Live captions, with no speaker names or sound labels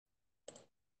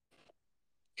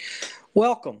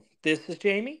Welcome. This is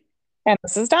Jamie, And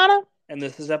this is Donna. and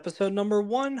this is episode number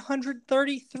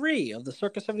 133 of the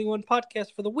Circus 71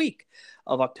 podcast for the week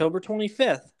of October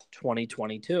 25th,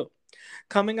 2022.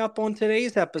 Coming up on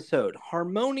today's episode,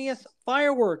 Harmonious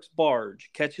Fireworks Barge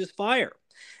catches fire,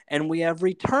 and we have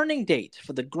returning dates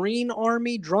for the Green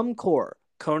Army Drum Corps,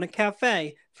 Kona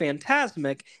Cafe,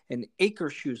 Phantasmic, and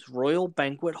Akershus Royal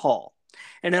Banquet Hall.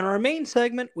 And in our main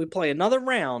segment, we play another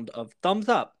round of Thumbs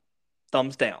Up,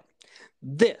 Thumbs Down.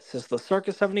 This is the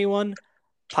Circus 71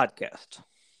 podcast.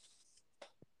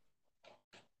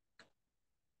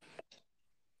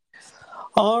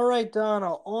 All right,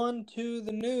 Donna, on to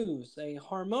the news. A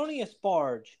harmonious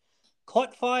barge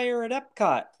caught fire at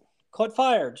Epcot. Caught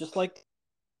fire, just like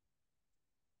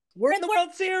we're in the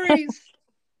World Series.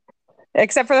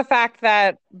 Except for the fact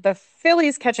that the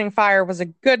Phillies catching fire was a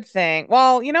good thing.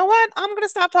 Well, you know what? I'm going to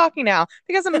stop talking now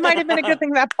because it might have been a good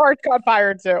thing that part caught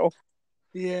fire too.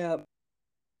 Yeah.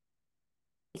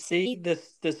 See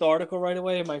this article right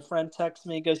away. My friend texts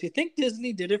me and goes, "You think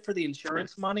Disney did it for the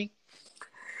insurance money?"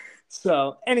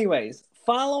 So, anyways,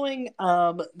 following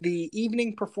the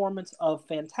evening performance of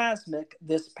Phantasmic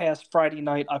this past Friday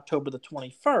night, October the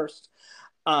 21st,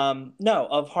 no,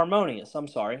 of Harmonious, I'm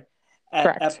sorry, at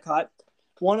Correct. Epcot,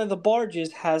 one of the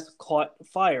barges has caught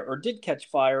fire or did catch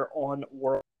fire on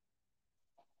World.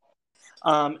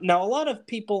 Now, a lot of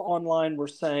people online were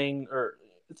saying or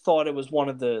thought it was one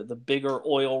of the bigger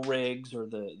oil rigs or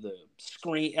the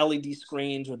screen LED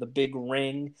screens or the big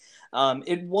ring.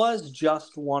 It was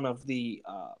just one of the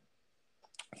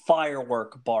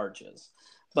firework barges,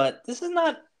 but this is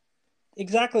not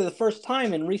exactly the first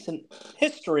time in recent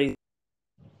history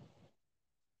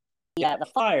the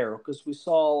fire because we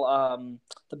saw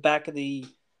the back of the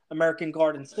American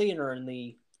Gardens Theater in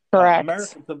the Correct.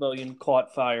 American Pavilion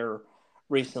caught fire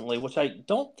recently, which I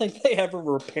don't think they ever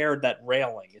repaired that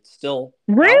railing. It's still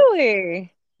out.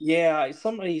 Really? Yeah,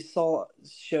 somebody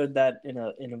showed that in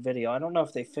a video. I don't know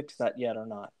if they fixed that yet or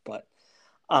not, but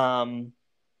um,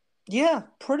 yeah,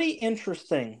 pretty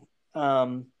interesting.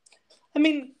 Um, I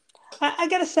mean, I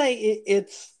gotta say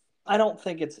it's. I don't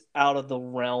think it's out of the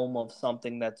realm of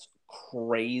something that's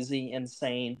crazy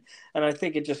insane, and I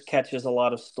think it just catches a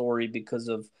lot of story because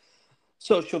of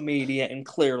social media, and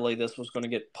clearly this was going to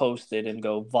get posted and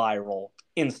go viral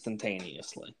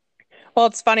instantaneously. Well,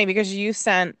 it's funny because you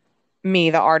sent me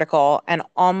the article, and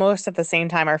almost at the same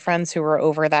time, our friends who were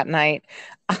over that night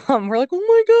were like,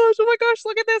 oh my gosh,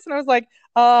 look at this. And I was like,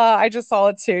 I just saw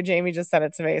it too. Jamie just sent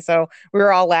it to me. So we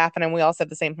were all laughing, and we all said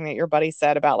the same thing that your buddy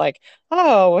said about, like,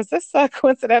 oh, was this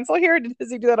coincidental here?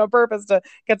 Does he do that on purpose to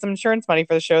get some insurance money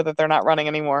for the show that they're not running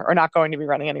anymore or not going to be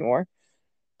running anymore?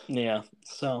 Yeah,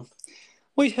 so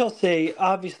we shall see.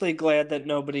 Obviously, glad that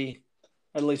nobody,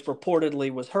 at least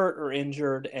reportedly, was hurt or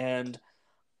injured, and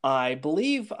I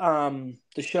believe the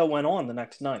show went on the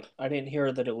next night. I didn't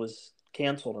hear that it was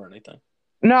canceled or anything.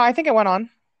 No, I think it went on.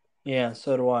 Yeah,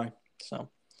 so do I. So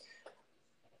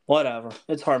whatever.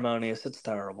 It's harmonious. It's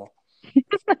terrible.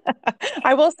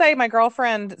 I will say my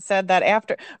girlfriend said that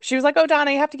after she was like, "Oh,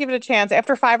 Donna, you have to give it a chance."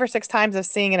 After 5 or 6 times of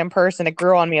seeing it in person, it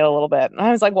grew on me a little bit. And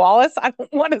I was like, Wallace, I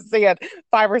don't want to see it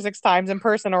 5 or 6 times in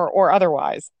person or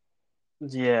otherwise.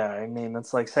 Yeah, I mean,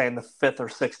 it's like saying the fifth or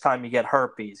sixth time you get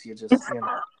herpes. You just,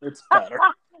 it's better.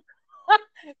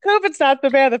 COVID's not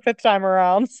so bad the fifth time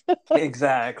around.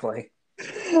 Exactly.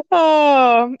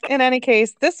 Oh, in any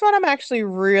case, this one I'm actually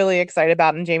really excited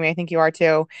about, and Jamie, I think you are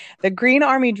too. The Green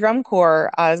Army Drum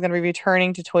Corps is going to be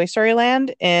returning to Toy Story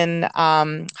Land in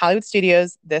Hollywood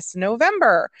Studios this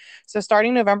November. So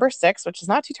starting November 6th, which is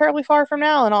not too terribly far from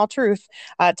now, in all truth,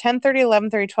 10:30,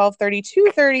 11:30, 12:30,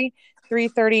 2:30,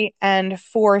 3:30, and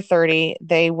 4:30,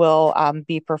 they will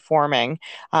be performing.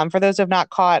 For those who have not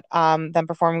caught them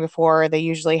performing before, they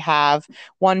usually have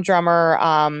one drummer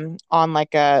on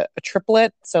like a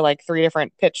triplet, so like three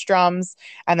different pitch drums,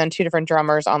 and then two different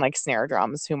drummers on like snare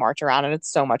drums who march around, and it's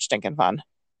so much stinking fun.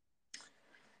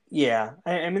 Yeah,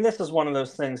 I mean, this is one of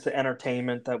those things, the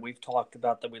entertainment that we've talked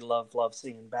about that we love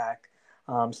seeing back.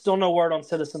 Still no word on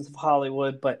Citizens of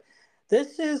Hollywood, but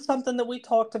this is something that we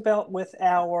talked about with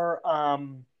our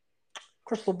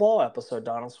Crystal Ball episode,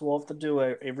 Donald. So we'll have to do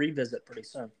a revisit pretty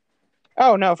soon.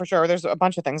 Oh no, for sure. There's a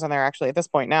bunch of things on there actually at this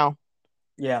point now.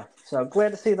 Yeah, so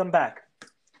glad to see them back.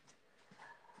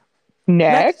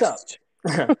 Next up,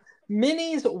 Next.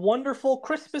 Minnie's Wonderful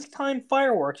Christmas Time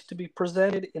Fireworks to be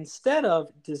presented instead of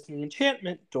Disney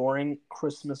Enchantment during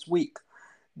Christmas week.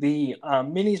 The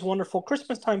Minnie's Wonderful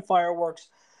Christmas Time Fireworks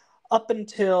up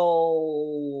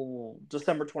until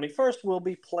December 21st will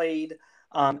be played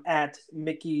at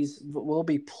Mickey's. Will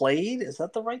be played? Is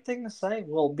that the right thing to say?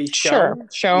 Will be Sure. shown? Yeah.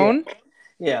 Shown.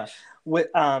 Yeah,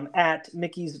 at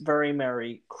Mickey's Very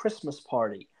Merry Christmas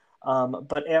Party.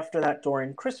 But after that,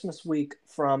 during Christmas week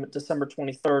from December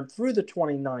 23rd through the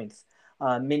 29th,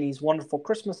 Minnie's Wonderful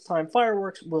Christmas Time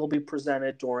fireworks will be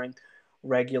presented during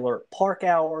regular park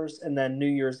hours, and then New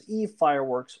Year's Eve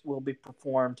fireworks will be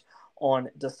performed on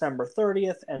December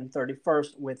 30th and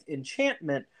 31st, with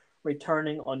Enchantment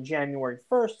returning on January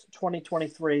 1st,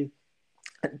 2023,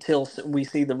 until we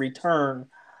see the return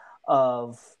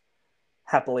of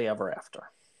Happily Ever After.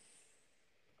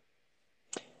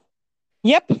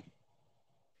 Yep.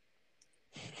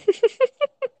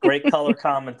 Great color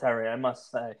commentary, I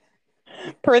must say.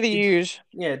 Per the usual.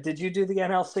 Yeah, did you do the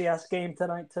NLCS game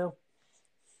tonight too?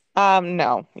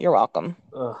 No, you're welcome.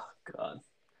 Oh, God.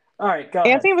 All right, go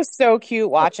ahead. Anthony was so cute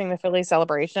watching the Philly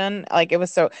celebration. Like, it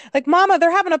was so, like, Mama,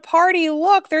 they're having a party.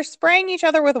 Look, they're spraying each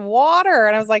other with water.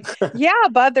 And I was like, yeah,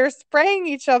 bud, they're spraying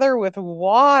each other with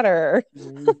water.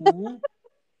 Mm-hmm.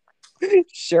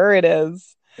 Sure it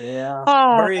is. Yeah,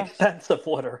 very expensive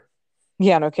water.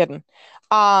 Yeah, no kidding.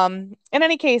 In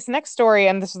any case, next story,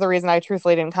 and this is the reason I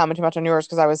truthfully didn't comment too much on yours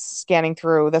because I was scanning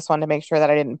through this one to make sure that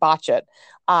I didn't botch it.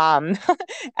 Um,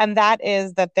 and that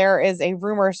is that there is a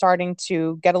rumor starting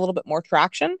to get a little bit more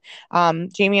traction.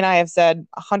 Jamie and I have said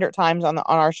 100 times on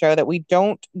our show that we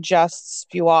don't just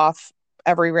spew off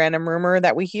every random rumor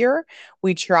that we hear.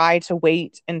 We try to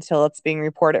wait until it's being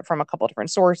reported from a couple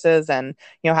different sources and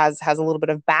has a little bit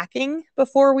of backing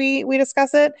before we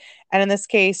discuss it. And in this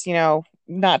case,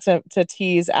 not to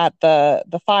tease at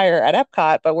the fire at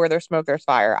Epcot, but where there's smoke, there's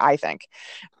fire, I think.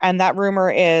 And that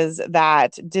rumor is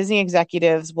that Disney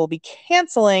executives will be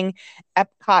canceling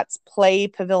Epcot's Play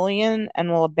Pavilion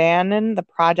and will abandon the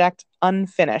project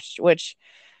unfinished, which,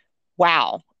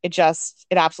 wow, it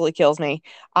absolutely kills me.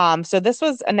 So this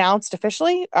was announced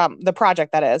officially, the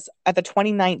project that is, at the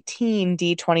 2019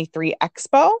 D23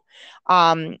 Expo.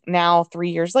 Now 3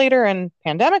 years later and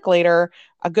pandemic later,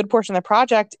 a good portion of the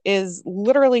project is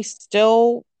literally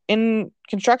still in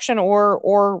construction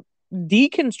or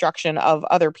deconstruction of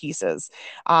other pieces.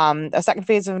 A second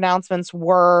phase of announcements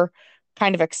were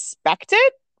kind of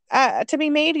expected to be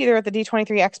made either at the D23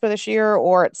 Expo this year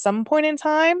or at some point in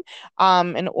time,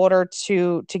 in order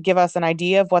to give us an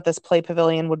idea of what this Play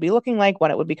Pavilion would be looking like,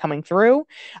 when it would be coming through.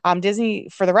 Disney,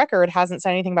 for the record, hasn't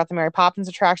said anything about the Mary Poppins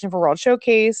attraction for World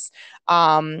Showcase,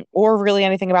 or really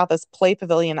anything about this Play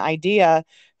Pavilion idea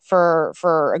for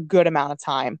a good amount of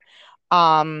time.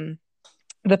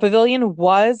 The pavilion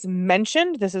was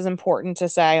mentioned, this is important to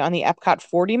say, on the Epcot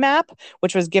 40 map,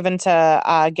 which was given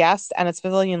to guests, and its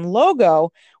pavilion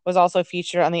logo was also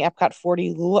featured on the Epcot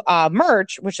 40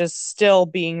 merch, which is still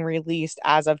being released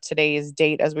as of today's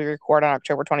date as we record on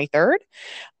October 23rd.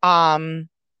 I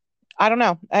don't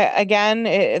know. Again,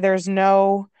 there's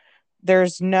no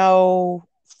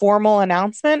formal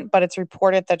announcement, but it's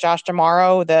reported that Josh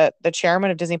D'Amaro, the chairman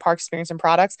of Disney Parks Experience and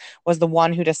Products, was the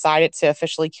one who decided to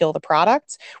officially kill the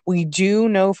product. We do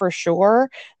know for sure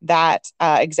that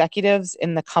executives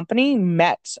in the company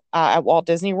met at Walt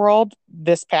Disney World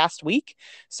this past week,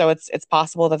 so it's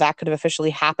possible that could have officially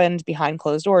happened behind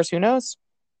closed doors. Who knows?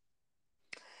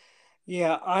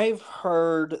 Yeah, I've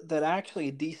heard that actually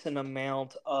a decent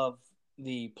amount of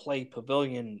the Play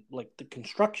Pavilion, like the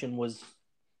construction, was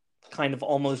kind of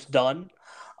almost done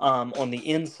on the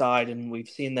inside, and we've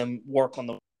seen them work on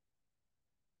the.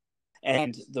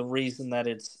 And the reason that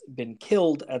it's been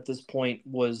killed at this point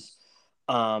was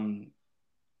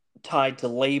tied to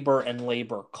labor and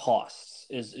labor costs.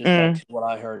 Is actually what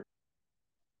I heard.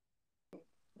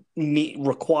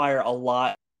 Require a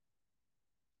lot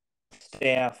of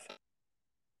staff,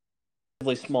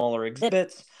 smaller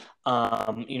exhibits.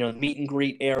 Meet and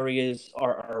greet areas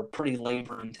are pretty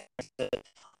labor intensive.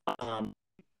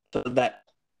 So that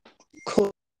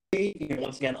could be,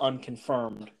 once again,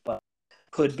 unconfirmed, but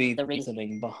could be the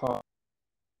reasoning behind.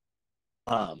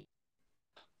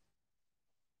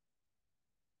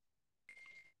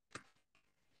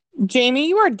 Jamie,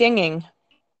 you are dinging.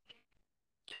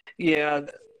 Yeah.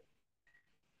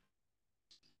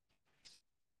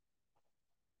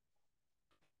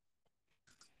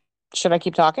 Should I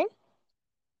keep talking?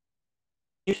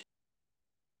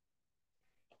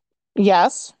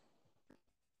 Yes.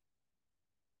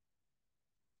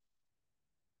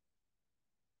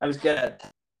 I was good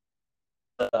at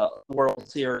the World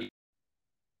Series.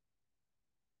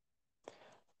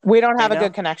 We don't have a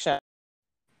good connection.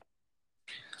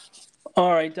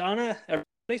 All right, Donna,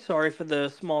 everybody, sorry for the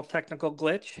small technical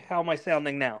glitch. How am I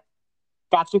sounding now?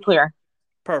 Got you clear.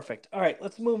 Perfect. All right,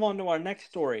 let's move on to our next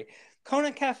story.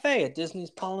 Kona Cafe at Disney's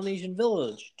Polynesian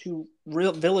Village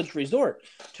Resort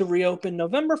to reopen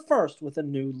November 1st with a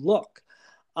new look.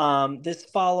 This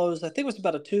follows, I think it was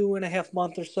about a 2.5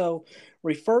 month or so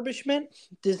refurbishment.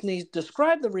 Disney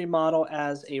described the remodel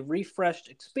as a refreshed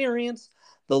experience.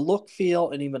 The look,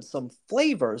 feel, and even some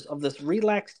flavors of this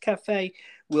relaxed cafe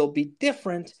will be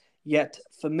different yet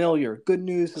familiar. Good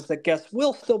news is that guests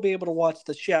will still be able to watch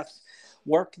the chefs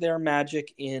work their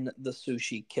magic in the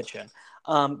sushi kitchen.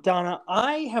 Donna,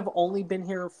 I have only been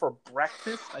here for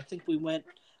breakfast. I think we went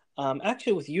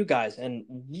actually with you guys and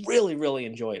really, really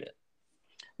enjoyed it.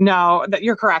 No, that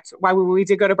you're correct. Why we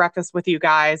did go to breakfast with you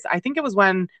guys. I think it was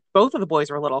when both of the boys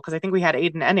were little because I think we had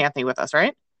Aiden and Anthony with us,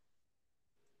 right?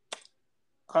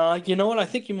 You know what? I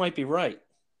think you might be right.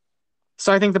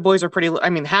 So I think the boys are pretty.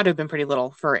 I mean, had to have been pretty little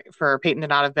for Peyton to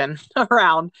not have been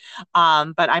around.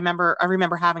 But I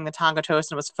remember having the Tonga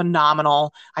toast and it was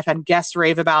phenomenal. I've had guests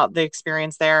rave about the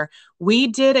experience there. We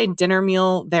did a dinner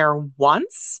meal there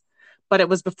once, but it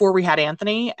was before we had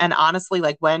Anthony. And honestly,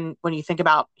 like when you think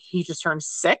about he just turned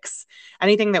 6,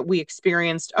 anything that we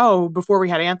experienced, before we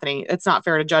had Anthony, it's not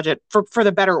fair to judge it for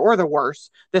the better or the worse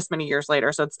this many years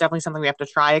later. So it's definitely something we have to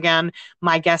try again.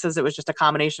 My guess is it was just a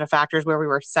combination of factors where we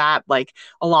were sat like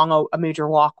along a major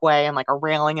walkway and like a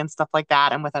railing and stuff like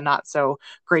that. And with a not so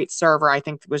great server, I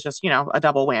think it was just, a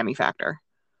double whammy factor.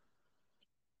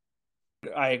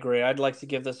 I agree. I'd like to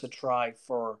give this a try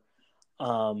for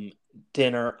um,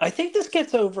 dinner. I think this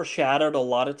gets overshadowed a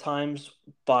lot of times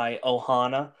by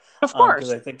Ohana Of because course.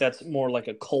 I think that's more like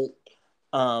a cult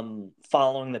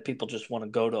following that people just want to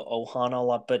go to Ohana a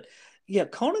lot. But yeah,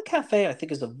 Kona Cafe I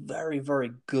think is a very,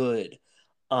 very good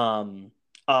um,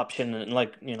 option. And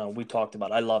like, we talked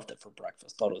about, I loved it for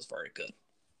breakfast. Thought it was very good.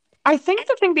 I think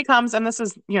the thing becomes, and this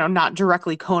is, not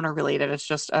directly Kona related, it's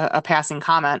just a passing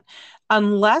comment.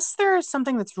 Unless there is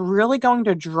something that's really going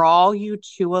to draw you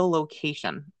to a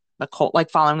location, the cult, like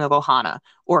following of Ohana,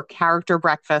 or character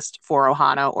breakfast for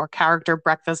Ohana, or character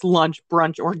breakfast, lunch,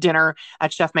 brunch, or dinner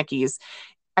at Chef Mickey's,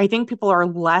 I think people are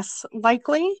less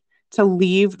likely to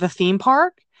leave the theme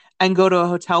park and go to a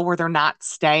hotel where they're not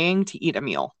staying to eat a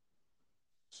meal.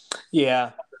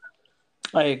 Yeah,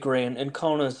 I agree. And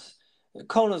Kona's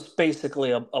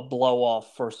basically a blow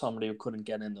off for somebody who couldn't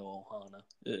get into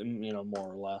Ohana,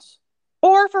 more or less.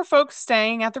 Or for folks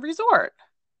staying at the resort,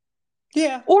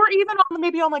 Yeah, or even on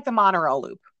maybe on like the monorail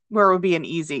loop, where it would be an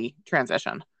easy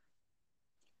transition.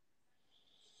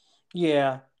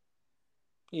 yeah,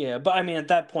 yeah. But I mean, at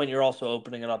that point, you're also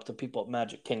opening it up to people at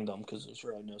Magic Kingdom because there's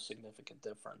really no significant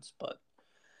difference. But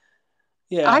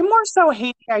I yeah, more so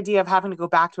hate the idea of having to go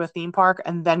back to a theme park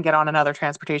and then get on another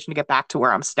transportation to get back to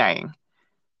where I'm staying.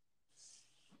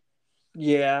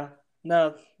 yeah.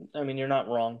 No, I mean, you're not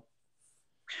wrong.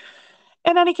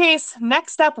 In any case,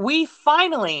 next up, we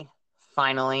finally,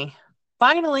 finally,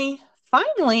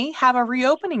 finally have a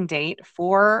reopening date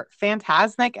for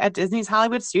Fantasmic at Disney's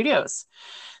Hollywood Studios.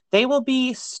 They will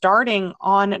be starting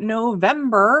on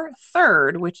November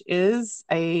 3rd, which is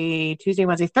a Tuesday,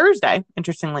 Wednesday, Thursday,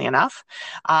 interestingly enough.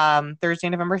 Thursday,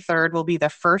 November 3rd will be the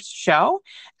first show.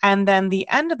 And then the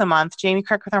end of the month, Jamie,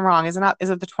 correct me if I'm wrong, is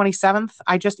it the 27th?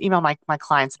 I just emailed my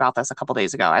clients about this a couple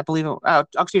days ago. I believe,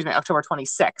 excuse me, October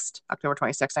 26th. October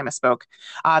 26th, I misspoke.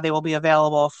 They will be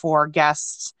available for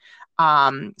guests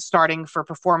starting for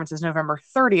performances November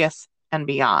 30th and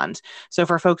beyond. So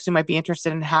for folks who might be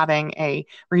interested in having a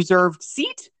reserved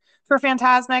seat for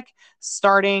Fantasmic,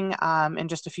 starting in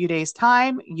just a few days'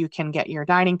 time, you can get your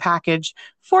dining package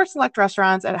for select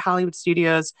restaurants at Hollywood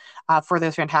Studios for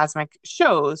those Fantasmic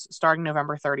shows starting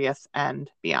November 30th and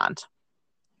beyond.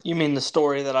 You mean the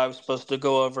story that I was supposed to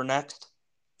go over next?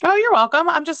 Oh, you're welcome.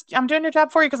 I'm doing your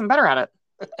job for you because I'm better at it.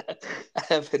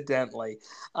 Evidently.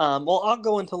 Well, I'll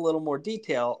go into a little more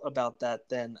detail about that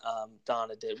than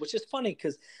Donna did, which is funny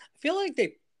because I feel like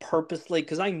they purposely,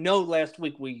 because I know last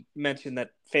week we mentioned that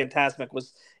Fantasmic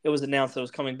it was announced that it was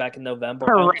coming back in November. I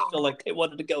Correct. almost feel like they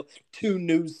wanted to go 2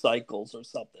 news cycles or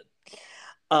something.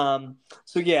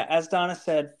 So yeah, as Donna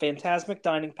said, Fantasmic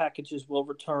dining packages will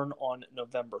return on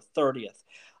November 30th.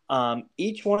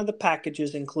 Each one of the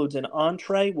packages includes an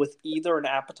entree with either an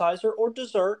appetizer or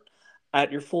dessert at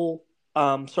your full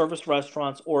service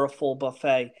restaurants or a full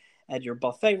buffet at your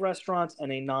buffet restaurants,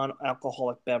 and a non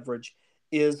alcoholic beverage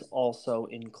is also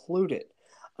included.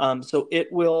 So it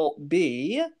will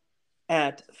be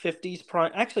at 50s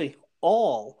Prime. Actually,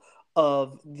 all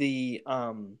of the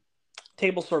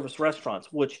table service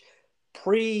restaurants, which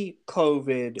pre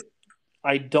COVID,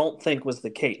 I don't think was the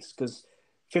case because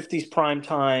 50s Prime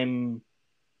Time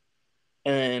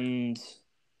and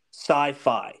Sci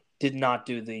Fi did not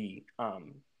do the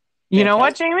You know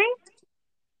what, Fantastic. Jamie?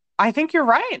 I think you're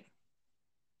right.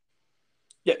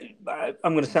 Yeah,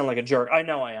 I'm going to sound like a jerk. I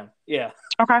know I am. Yeah.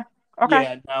 Okay.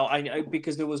 Okay. Yeah, no,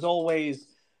 because it was always,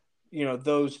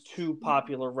 those two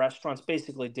popular restaurants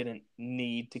basically didn't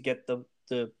need to get the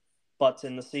butts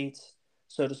in the seats,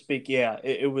 so to speak. Yeah,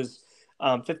 it was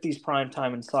 50s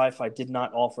Primetime and Sci-Fi did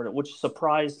not offer it, which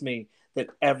surprised me that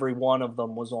every one of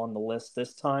them was on the list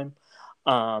this time.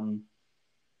 Um,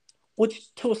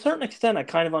 which to a certain extent, I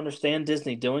kind of understand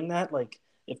Disney doing that. Like,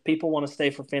 if people want to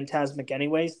stay for Fantasmic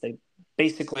anyways, they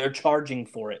basically are charging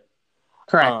for it.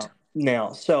 Correct.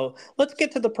 Now, so let's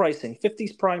get to the pricing.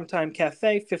 50's Primetime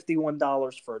Cafe,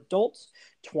 $51 for adults,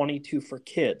 22 for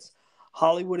kids.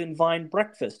 Hollywood and Vine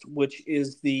Breakfast, which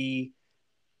is the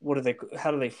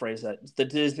how do they phrase that? It's the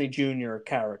Disney Junior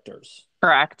characters.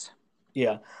 Correct.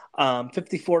 Yeah.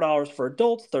 $54 for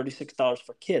adults, $36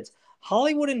 for kids.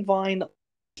 Hollywood and Vine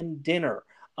Dinner,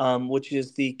 which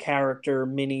is the character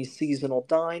mini seasonal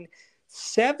dine,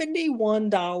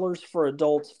 $71 for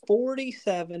adults,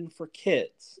 47 for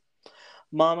kids.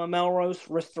 Mama Melrose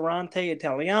Ristorante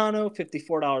Italiano,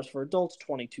 $54 for adults,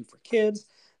 22 for kids.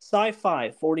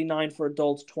 Sci-Fi, 49 for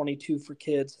adults, 22 for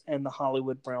kids, and the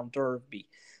Hollywood Brown Derby,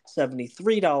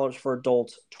 $73 for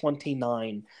adults,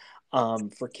 29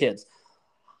 for kids.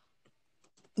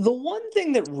 The one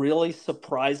thing that really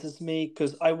surprises me,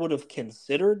 because I would have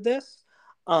considered this,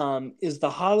 is the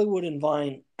Hollywood and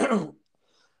Vine,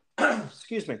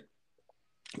 excuse me,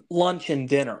 lunch and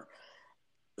dinner.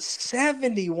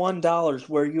 $71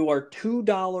 where you are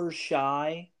 $2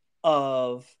 shy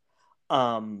of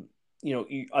a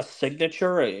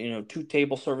signature, two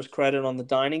table service credit on the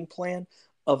dining plan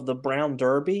of the Brown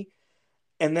Derby,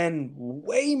 and then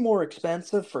way more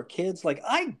expensive for kids. Like,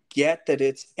 I get that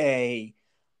it's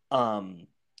um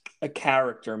a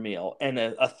character meal and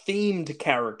a themed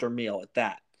character meal at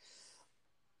that,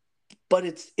 but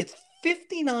it's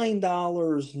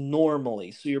 $59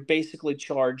 normally, so you're basically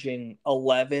charging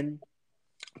 11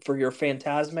 for your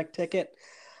Phantasmic ticket.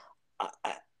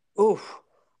 I, oof,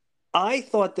 I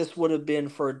thought this would have been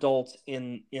for adults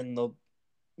in the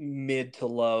mid to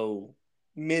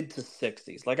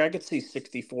 60s. Like, I could see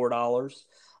 $64.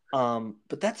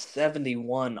 But that's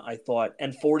 71, I thought,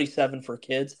 and 47 for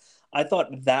kids. I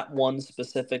thought that one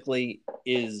specifically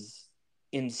is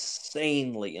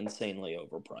insanely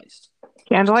overpriced.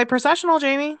 Candlelight Processional,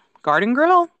 Jamie. Garden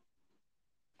Grill.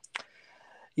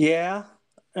 Yeah,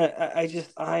 I just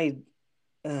uh,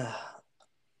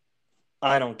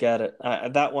 I don't get it.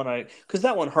 That one because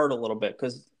that one hurt a little bit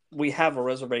because we have a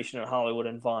reservation at Hollywood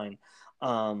and Vine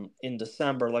in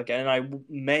December. Like, and I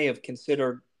may have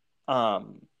considered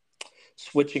um,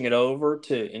 switching it over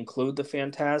to include the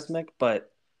Phantasmic,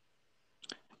 but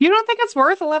You don't think it's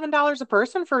worth $11 a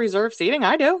person for reserved seating?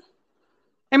 I do.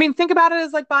 I mean, think about it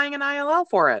as like buying an ILL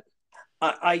for it.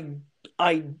 I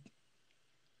I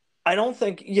I don't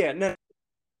think. Yeah, no,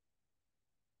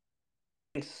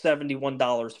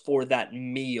 $71 for that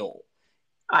meal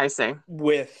I see.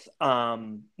 with not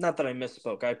that I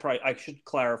misspoke. I should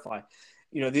clarify.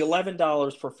 The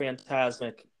 $11 for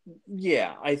Phantasmic,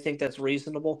 yeah, I think that's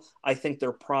reasonable. I think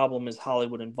their problem is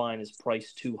Hollywood and Vine is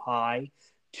priced too high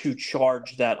to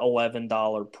charge that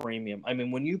 $11 premium. I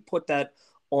mean, when you put that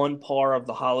on par of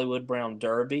the Hollywood Brown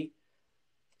Derby,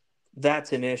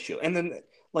 that's an issue. And then,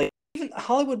 like, even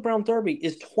Hollywood Brown Derby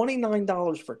is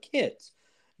 $29 for kids.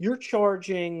 You're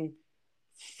charging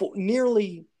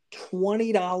nearly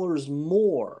 $20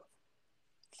 more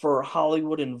for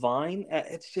Hollywood and Vine.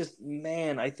 It's just,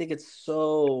 man, I think it's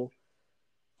so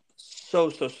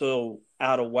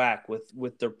out of whack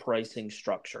with their pricing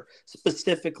structure,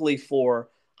 specifically for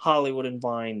Hollywood and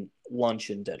Vine lunch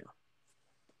and dinner.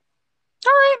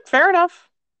 All right, fair enough.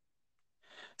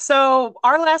 So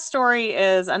our last story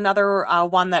is another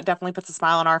one that definitely puts a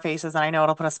smile on our faces, and I know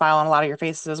it'll put a smile on a lot of your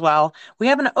faces as well. We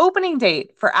have an opening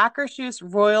date for Akershus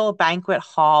Royal Banquet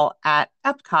Hall at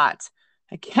Epcot.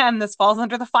 Again, this falls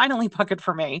under the finally bucket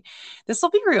for me. This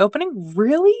will be reopening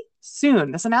really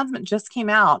soon. This announcement just came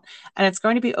out, and it's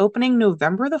going to be opening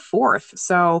November the 4th.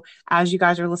 So as you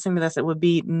guys are listening to this, it would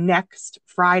be next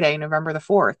Friday, November the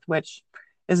 4th, which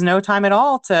is no time at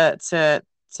all to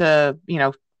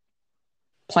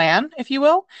plan, if you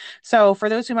will. So, for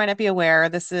those who might not be aware,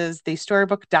 this is the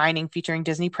storybook dining featuring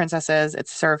Disney princesses.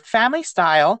 It's served family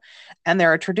style, and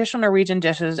there are traditional Norwegian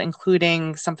dishes,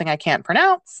 including something I can't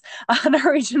pronounce,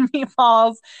 Norwegian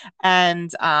meatballs,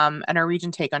 and a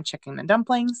Norwegian take on chicken and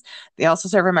dumplings. They also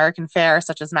serve American fare,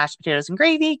 such as mashed potatoes and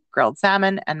gravy, grilled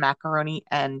salmon, and macaroni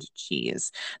and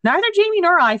cheese. Neither Jamie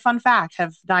nor I, fun fact,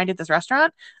 have dined at this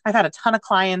restaurant. I've had a ton of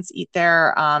clients eat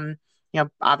there.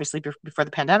 Obviously before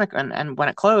the pandemic and when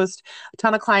it closed, a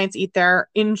ton of clients eat there.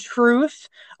 In truth,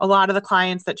 a lot of the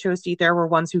clients that chose to eat there were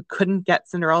ones who couldn't get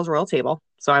Cinderella's royal table.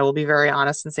 So I will be very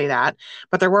honest and say that.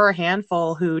 But there were a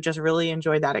handful who just really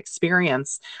enjoyed that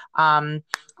experience.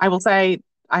 I will say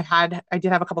I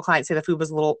did have a couple clients say the food was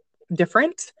a little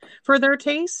different for their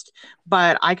taste,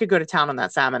 but I could go to town on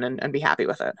that salmon and be happy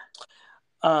with it.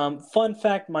 Fun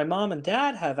fact: my mom and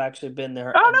dad have actually been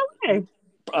there, Oh, and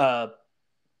no way.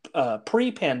 uh,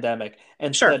 pre-pandemic,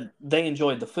 and Sure. said they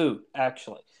enjoyed the food.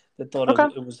 Actually, they thought Okay.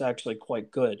 it was actually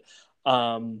quite good.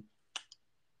 Um,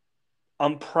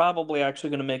 I'm probably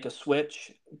actually going to make a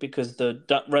switch because the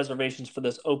reservations for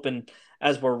this open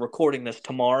as we're recording this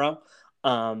tomorrow,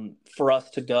 for us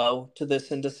to go to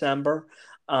this in December.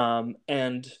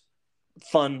 And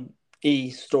fun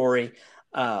story.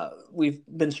 We've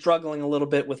been struggling a little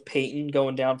bit with Peyton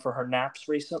going down for her naps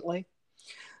recently.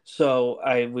 So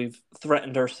we've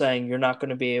threatened her saying you're not going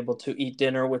to be able to eat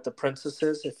dinner with the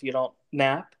princesses if you don't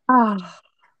nap. Oh,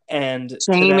 And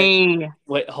today, Jamie.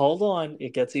 wait, hold on,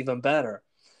 it gets even better.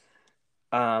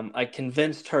 I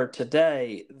convinced her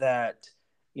today that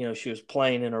she was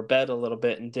playing in her bed a little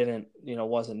bit and didn't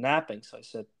wasn't napping. So I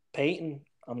said, Peyton,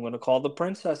 I'm going to call the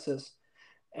princesses,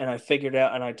 and I figured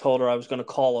out, and I told her I was going to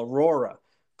call Aurora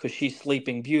because she's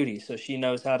Sleeping Beauty, so she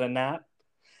knows how to nap.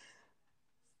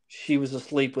 She was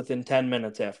asleep within 10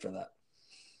 minutes after that.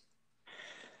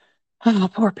 Oh,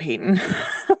 poor Peyton.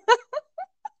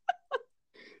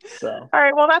 So All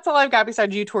right. Well, that's all I've got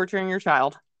besides you torturing your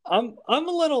child. I'm a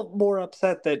little more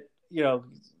upset that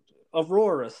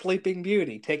Aurora, Sleeping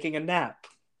Beauty, taking a nap.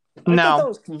 I thought that No,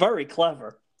 was very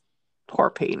clever. poor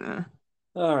Peyton.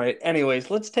 All right. Anyways,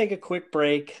 let's take a quick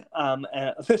break.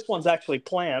 This one's actually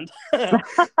planned.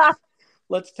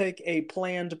 Let's take a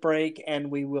planned break,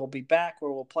 and we will be back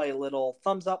where we'll play a little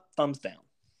thumbs up, thumbs down.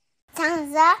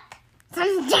 Thumbs up,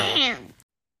 thumbs down.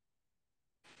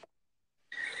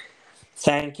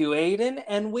 Thank you, Aiden.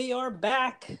 And we are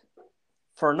back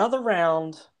for another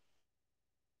round.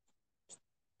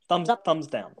 Thumbs up, thumbs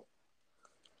down.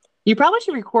 You probably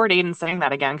should record Aiden saying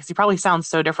that again because he probably sounds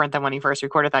so different than when he first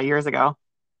recorded that years ago.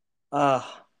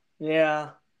 Yeah.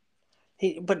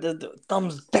 But the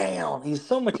thumbs down. He's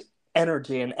so much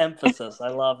energy and emphasis. I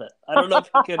love it. I don't know if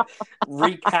I could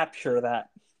recapture that.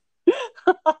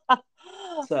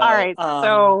 So, All right.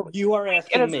 So you are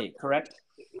asking me, correct?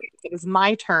 it is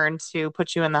my turn to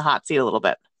put you in the hot seat a little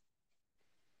bit.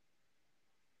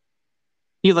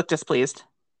 You look displeased.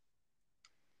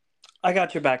 I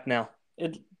got your back now.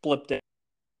 It blipped it.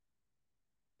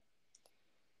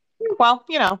 Well,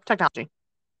 technology.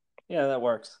 Yeah, that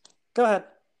works. Go ahead.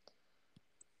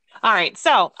 All right.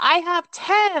 So I have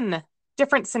 10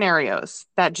 different scenarios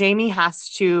that Jamie has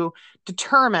to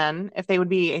determine if they would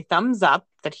be a thumbs up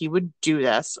that he would do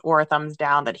this or a thumbs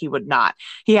down that he would not.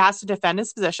 He has to defend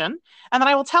his position, and then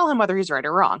I will tell him whether he's right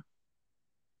or wrong.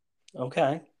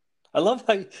 Okay. I love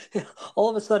how all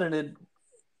of a sudden it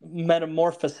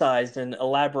metamorphosized and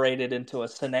elaborated into a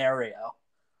scenario.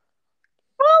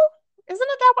 Well, isn't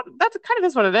it that kind of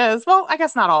is what it is? Well, I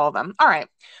guess not all of them. All right.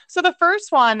 So the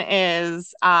first one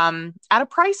is at a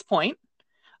price point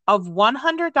of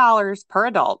 $100 per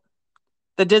adult,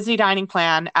 the Disney dining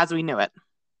plan as we knew it.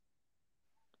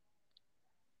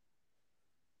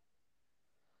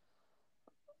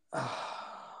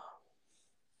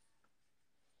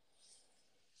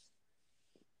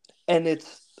 And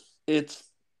it's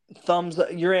thumbs up.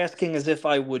 You're asking as if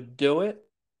I would do it?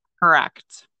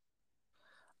 Correct.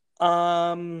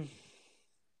 God.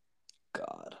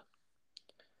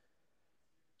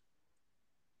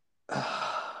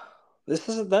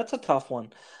 That's a tough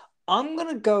one. I'm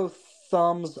gonna go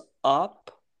thumbs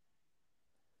up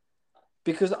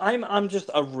because I'm just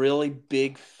a really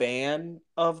big fan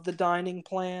of the dining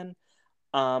plan.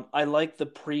 I like the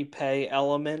prepay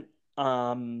element,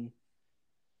 and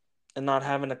not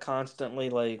having to constantly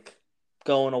like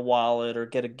go in a wallet or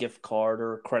get a gift card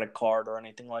or a credit card or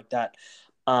anything like that.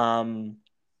 Um,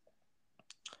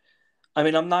 I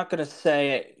mean, I'm not gonna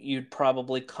say you'd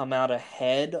probably come out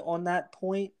ahead on that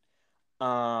point,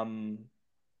 um,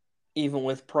 even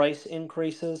with price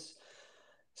increases.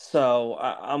 So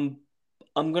I'm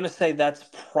gonna say that's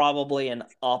probably an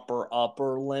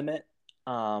upper limit,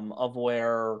 of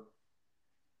where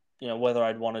whether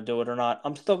I'd want to do it or not.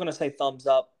 I'm still gonna say thumbs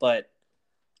up, but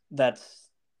that's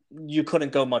you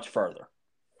couldn't go much further.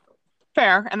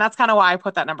 Fair. And that's kind of why I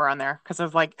put that number on there because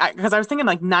of because I was thinking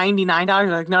like $99.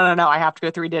 Like, no, I have to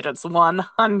go 3 digits,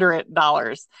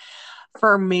 $100.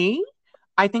 For me,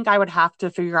 I think I would have to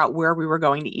figure out where we were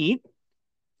going to eat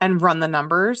and run the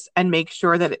numbers and make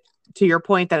sure that, to your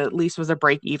point, that at least was a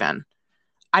break even.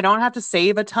 I don't have to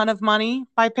save a ton of money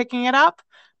by picking it up,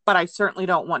 but I certainly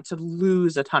don't want to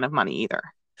lose a ton of money either.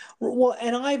 Well,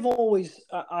 and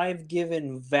I've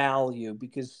given value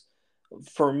because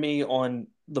for me on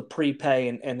the prepay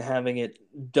and having it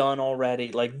done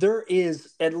already, like there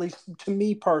is, at least to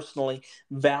me personally,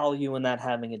 value in that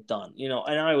having it done. And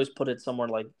I always put it somewhere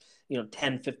like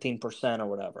 10-15% or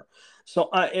whatever. So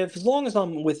if as long as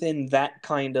I'm within that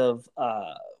kind of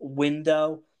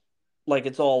window, like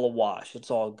it's all a wash,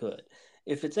 it's all good.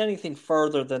 If it's anything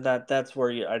further than that, that's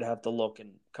where I'd have to look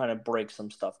and kind of break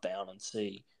some stuff down and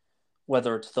see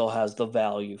whether it still has the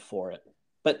value for it.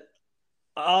 But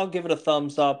I'll give it a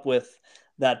thumbs up, with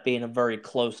that being a very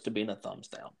close to being a thumbs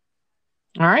down.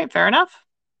 All right, fair enough.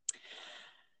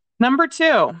 Number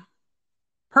 2,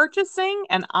 purchasing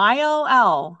an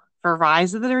ILL for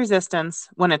Rise of the Resistance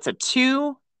when it's a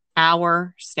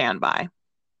 2-hour standby.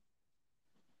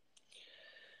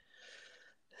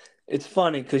 It's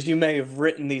funny because you may have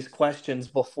written these questions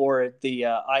before the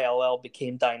ILL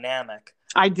became dynamic.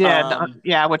 I did,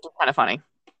 yeah, which is kind of funny.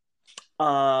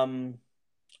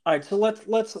 All right, so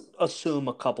let's assume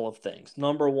a couple of things.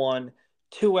 Number one,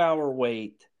 2-hour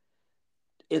wait.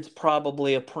 It's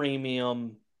probably a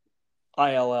premium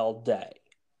ILL day.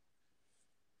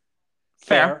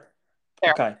 Fair?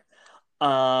 Fair. Okay.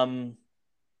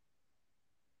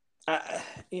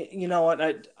 You know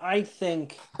what? I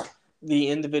think the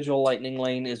individual Lightning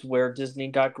Lane is where Disney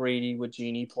got greedy with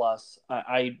Genie Plus.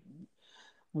 I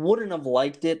wouldn't have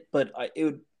liked it, but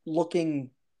looking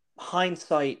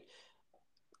hindsight,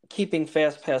 keeping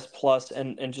FastPass Plus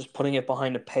and just putting it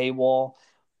behind a paywall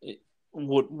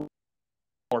would be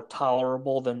more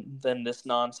tolerable than this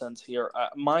nonsense here.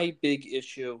 My big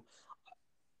issue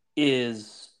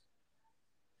is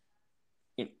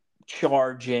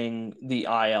charging the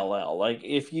ILL. Like,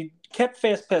 if you kept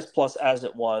FastPass Plus as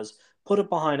it was, put it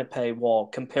behind a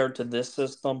paywall, compared to this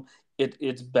system,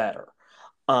 it's better.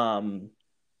 And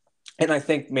I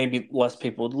think maybe less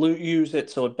people would use it,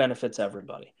 so it benefits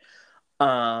everybody.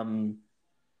 But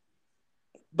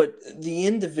the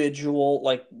individual,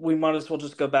 like, we might as well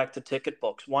just go back to ticket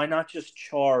books. Why not just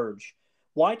charge?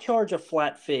 Why charge a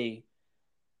flat fee,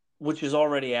 which is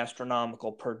already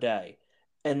astronomical per day,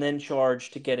 and then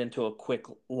charge to get into a quick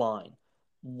line?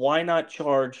 Why not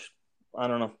charge, I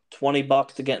don't know,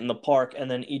 $20 to get in the park, and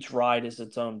then each ride is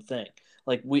its own thing?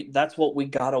 Like, that's what we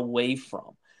got away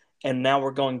from. And now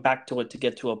we're going back to it to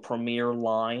get to a premier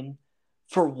line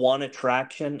for one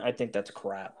attraction. I think that's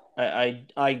crap.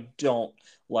 I don't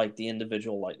like the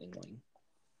individual Lightning Lane.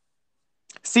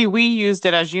 See, we used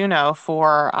it, as you know,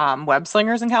 for Web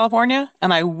Slingers in California,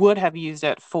 and I would have used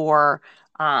it for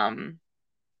Lightning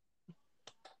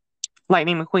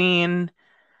McQueen,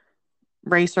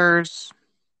 Racers.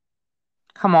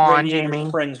 Come on, Radiator Jamie.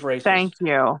 Springs Racers. Thank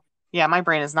you. Yeah, my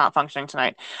brain is not functioning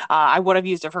tonight. I would have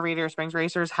used it for Radiator Springs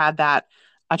Racers had that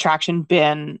attraction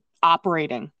been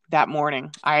operating that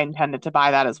morning. I intended to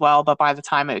buy that as well, but by the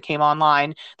time it came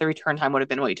online, the return time would have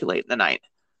been way too late in the night.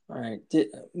 All right.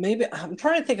 Maybe I'm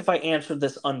trying to think if I answered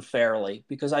this unfairly,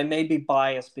 because I may be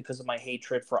biased because of my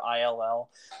hatred for ILL.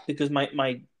 Because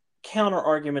my counter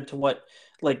argument to what,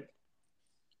 like,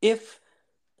 if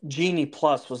Genie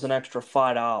Plus was an extra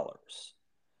 $5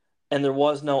 and there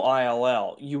was no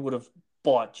ILL, you would have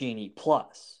bought Genie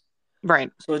Plus.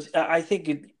 Right. So I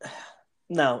think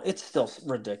no, it's still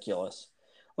ridiculous.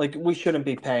 Like, we shouldn't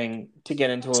be paying to get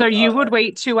into. So you would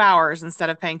wait 2 hours instead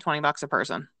of paying $20 a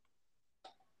person.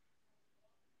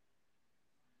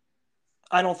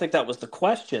 I don't think that was the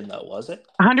question, though, was it?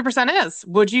 100% is.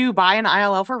 Would you buy an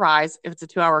ILL for Rise if it's a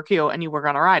 2-hour queue and you were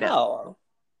going to ride it? No.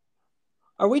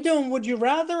 Are we doing would you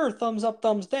rather or thumbs up,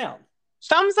 thumbs down?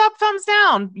 Thumbs up, thumbs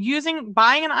down.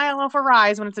 Buying an ILL for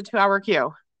Rise when it's a 2-hour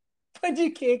queue. But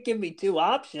you can't give me two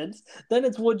options. Then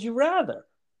it's would you rather.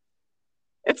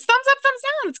 It's thumbs up, thumbs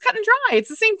down. It's cut and dry. It's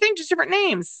the same thing, just different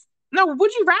names. No,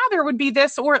 would you rather would be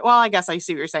this or, well, I guess I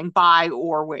see what you're saying. Buy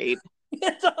or wait.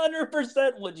 It's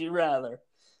 100% would you rather.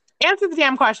 Answer the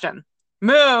damn question.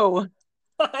 Moo.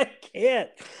 I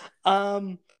can't.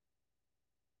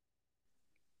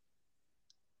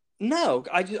 No,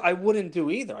 I wouldn't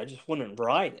do either. I just wouldn't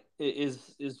ride it.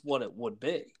 Is what it would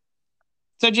be.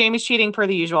 So Jamie's cheating per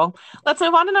the usual. Let's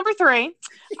move on to number 3.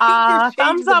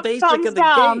 Thumbs up, thumbs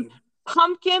down. Game.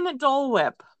 Pumpkin Dole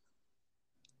Whip.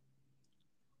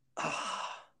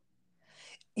 I'm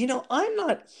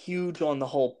not huge on the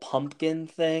whole pumpkin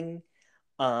thing.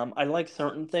 I like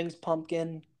certain things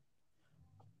pumpkin.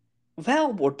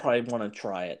 Val would probably want to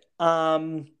try it.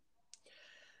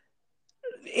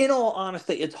 In all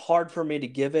honesty, it's hard for me to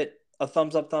give it a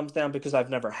thumbs up, thumbs down because I've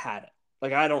never had it.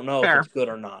 Like, I don't know if it's good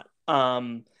or not.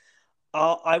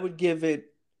 I would give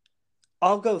it.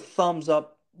 I'll go thumbs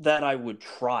up that I would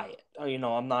try it.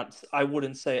 I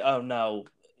wouldn't say, oh no,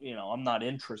 I'm not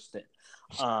interested.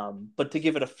 But to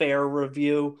give it a fair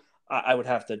review, I would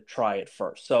have to try it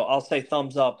first. So I'll say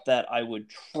thumbs up that I would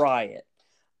try it,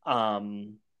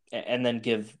 and then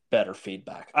give better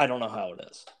feedback. I don't know how it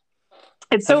is.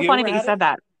 It's Have so you funny ever that you had it? said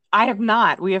that. I have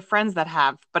not. We have friends that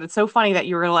have, but it's so funny that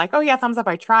you were like, oh yeah, thumbs up,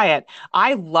 I try it.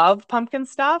 I love pumpkin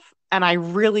stuff and I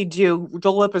really do.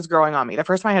 Dole Whip is growing on me. The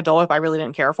first time I had Dole Whip, I really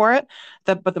didn't care for it.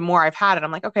 But the more I've had it,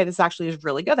 I'm like, okay, this actually is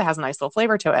really good. That has a nice little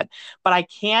flavor to it. But I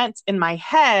can't in my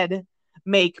head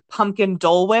make pumpkin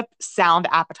Dole Whip sound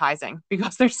appetizing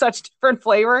because there's such different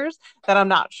flavors that I'm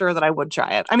not sure that I would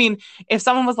try it. I mean, if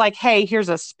someone was like, hey, here's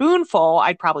a spoonful,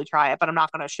 I'd probably try it, but I'm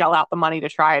not going to shell out the money to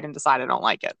try it and decide I don't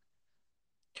like it.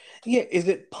 Yeah, is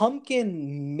it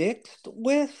pumpkin mixed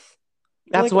with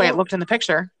That's like the way it or looked in the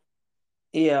picture.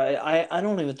 yeah, I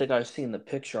don't even think I've seen the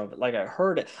picture of it. Like I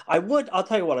heard it. I'll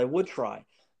tell you what I would try.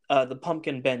 The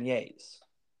pumpkin beignets.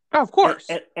 Oh, of and, course.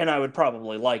 and, and I would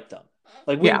probably like them.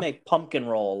 Like we Yeah. make pumpkin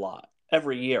roll a lot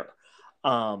every year,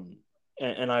 and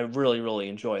I really really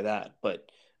enjoy that.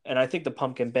 And I think the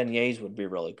pumpkin beignets would be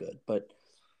really good. But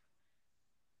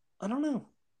I don't know.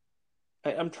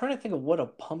 I'm trying to think of what a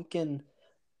pumpkin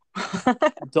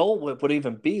Dole Whip would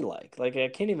even be like. Like I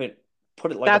can't even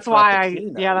put it like a That's why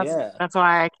frappuccino. Yeah, that's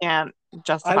why I can't I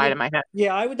justify it in would. my head.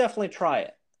 Yeah, I would definitely try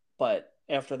it. But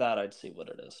after that, I'd see what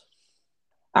it is.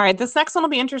 All right, this next one will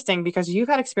be interesting because you've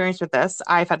had experience with this.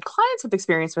 I've had clients with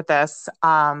experience with this,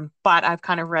 but I've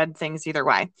kind of read things either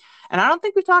way. And I don't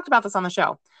think we've talked about this on the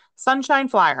show. Sunshine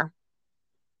Flyer.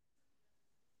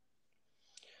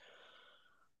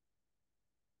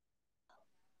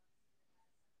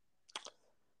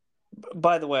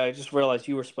 By the way, I just realized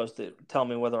you were supposed to tell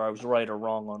me whether I was right or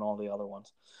wrong on all the other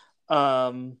ones.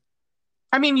 Um,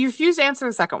 I mean, you refused to answer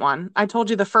the second one. I told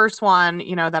you the first one,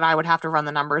 that I would have to run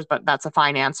the numbers, but that's a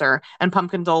fine answer. And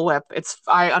Pumpkin Dole Whip,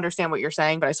 I understand what you're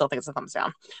saying, but I still think it's a thumbs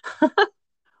down. all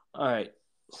right.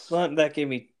 That gave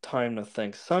me time to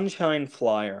think. Sunshine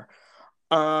Flyer.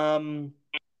 Um,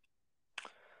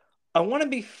 I want to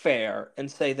be fair and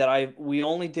say that we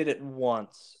only did it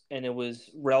once, and it was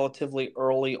relatively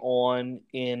early on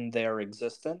in their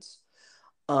existence.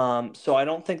 So I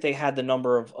don't think they had the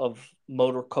number of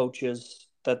motor coaches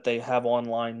that they have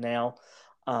online now.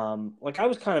 Like I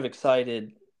was kind of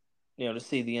excited, to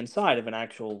see the inside of an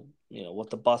actual, what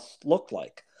the bus looked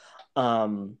like.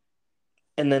 Um,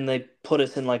 and then they put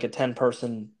us in like a 10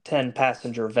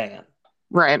 passenger van.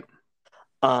 Right.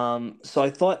 So I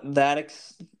thought that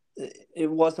it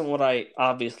wasn't what I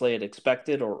obviously had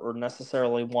expected or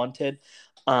necessarily wanted.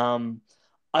 Um,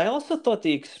 I also thought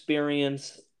the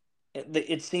experience,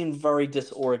 it seemed very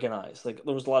disorganized. Like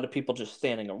there was a lot of people just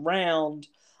standing around.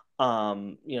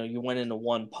 You went into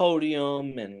one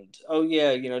podium and, oh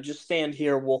yeah, just stand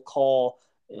here. We'll call,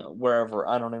 wherever.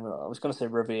 I don't even know. I was going to say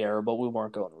Riviera, but we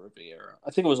weren't going to Riviera.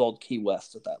 I think it was Old Key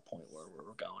West at that point where we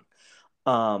were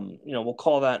going. We'll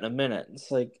call that in a minute.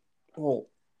 It's like, well,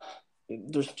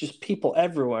 there's just people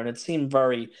everywhere, and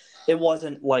it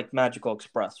wasn't like Magical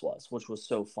Express was, which was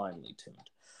so finely tuned.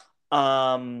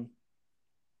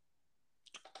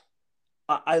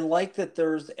 I like that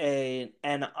there's an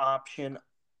option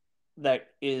that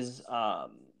is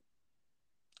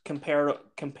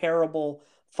comparable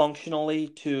functionally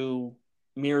to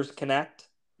Mears Connect.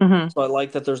 Mm-hmm. So I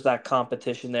like that there's that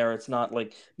competition there. It's not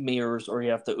like Mears or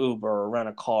you have to Uber or rent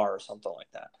a car or something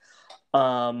like that.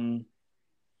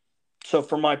 So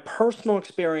for my personal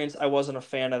experience, I wasn't a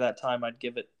fan of that time. I'd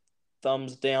give it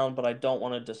thumbs down, but I don't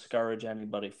want to discourage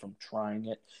anybody from trying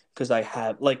it because I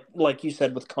have, like you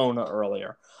said with Kona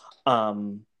earlier,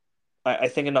 I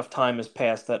think enough time has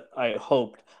passed that I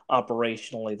hoped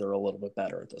operationally they're a little bit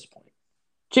better at this point.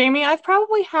 Jamie, I've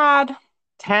probably had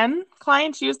 10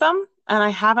 clients use them and I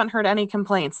haven't heard any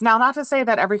complaints. Now, not to say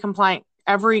that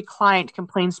every client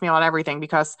complains to me about everything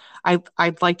because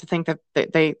I'd like to think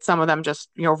that some of them just,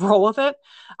 roll with it.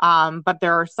 But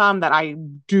there are some that I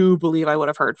do believe I would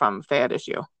have heard from if they had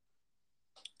issue.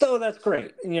 So that's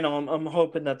great. I'm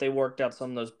hoping that they worked out some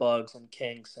of those bugs and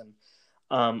kinks.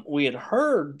 And we had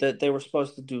heard that they were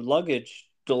supposed to do luggage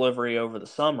delivery over the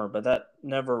summer, but that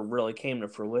never really came to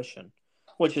fruition,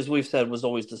 which, as we've said, was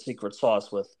always the secret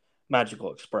sauce with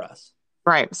Magical Express.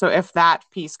 Right. So if that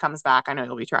piece comes back, I know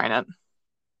you'll be trying it.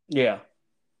 Yeah.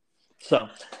 So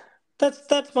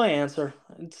that's my answer.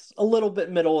 It's a little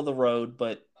bit middle of the road,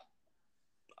 but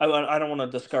I don't want to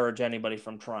discourage anybody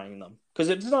from trying them because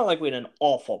it's not like we had an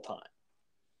awful time.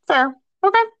 Fair.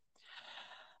 Okay.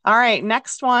 All right.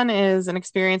 Next one is an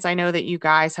experience I know that you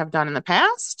guys have done in the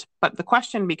past, but the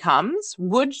question becomes,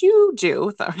 would you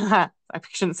do, I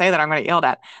shouldn't say that, I'm going to get yelled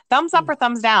at, thumbs up or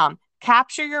thumbs down,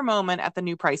 Capture your moment at the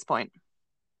new price point.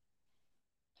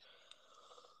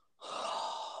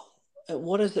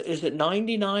 What is it? Is it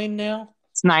 99 now?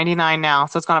 It's 99 now,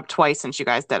 so it's gone up twice since you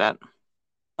guys did it.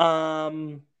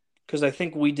 Because I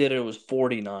think we did it was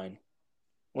 49.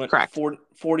 Went Correct.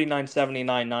 49,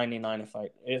 79, 99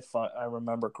 if I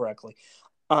remember correctly.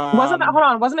 Wasn't hold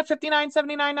on, wasn't it 59,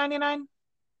 79, 99?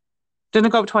 Didn't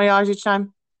it go up $20 each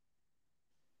time?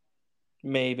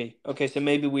 Maybe. Okay, so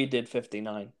maybe we did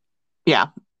 59. Yeah.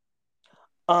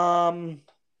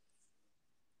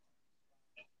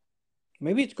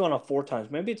 Maybe it's gone up 4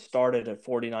 times. Maybe it started at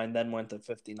 49, then went to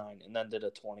 59, and then did a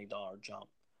 $20 jump.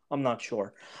 I'm not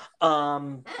sure.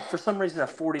 For some reason,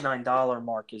 that $49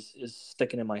 mark is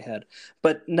sticking in my head.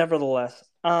 But nevertheless,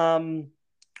 I'm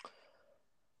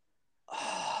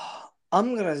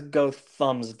gonna go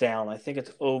thumbs down. I think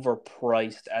it's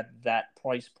overpriced at that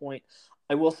price point.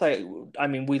 I will say, I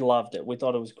mean, we loved it. We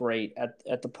thought it was great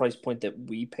at the price point that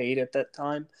we paid at that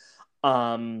time.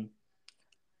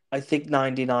 I think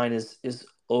 99 is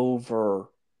overpriced.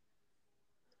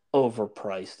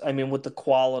 I mean, with the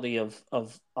quality of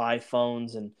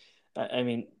iPhones and I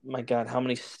mean, my God, how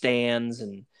many stands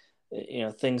and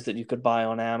things that you could buy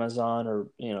on Amazon, or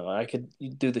I could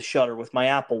do the shutter with my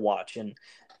Apple Watch and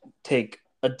take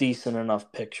a decent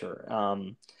enough picture. How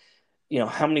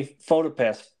many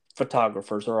PhotoPass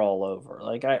photographers are all over?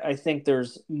 Like, I think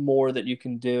there's more that you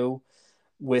can do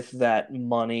with that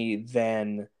money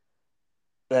than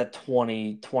that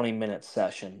 20 minute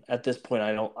session. At this point,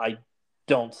 I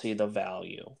don't see the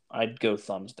value. I'd go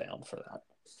thumbs down for that.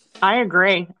 I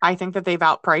agree. I think that they've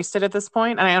outpriced it at this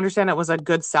point, and I understand it was a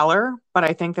good seller, but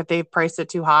I think that they've priced it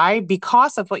too high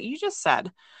because of what you just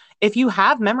said. If you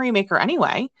have Memory Maker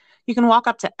anyway, you can walk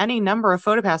up to any number of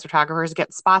PhotoPass photographers,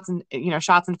 get spots and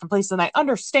shots in different places. And I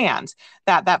understand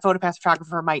that PhotoPass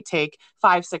photographer might take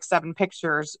 5, 6, 7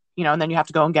 pictures, and then you have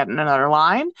to go and get in another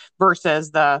line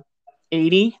versus the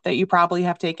 80 that you probably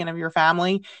have taken of your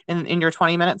family in your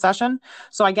 20-minute session.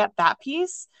 So I get that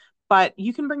piece, but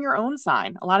you can bring your own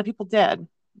sign. A lot of people did.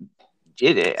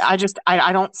 I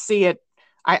don't see it.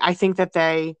 I think that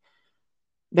they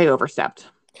overstepped.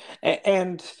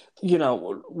 And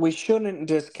we shouldn't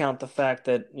discount the fact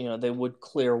that they would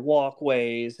clear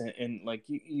walkways and like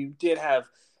you did have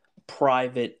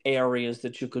private areas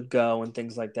that you could go and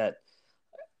things like that.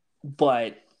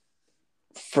 But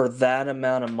for that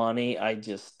amount of money,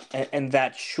 and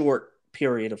that short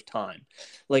period of time,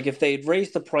 like if they'd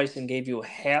raised the price and gave you a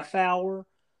half hour,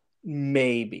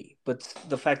 maybe. But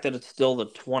the fact that it's still the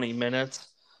 20 minutes,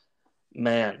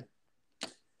 man,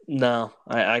 no,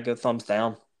 I go thumbs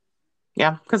down.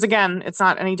 Yeah, because again, it's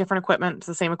not any different equipment. It's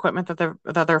the same equipment that the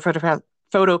other PhotoPass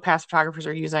photographers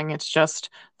are using. It's just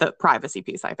the privacy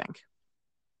piece, I think.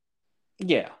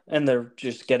 Yeah, and they're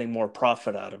just getting more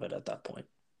profit out of it at that point.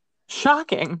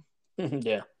 Shocking.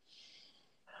 Yeah.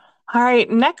 All right,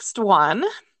 next one.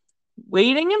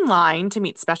 Waiting in line to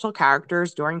meet special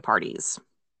characters during parties.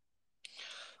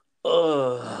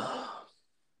 Ugh.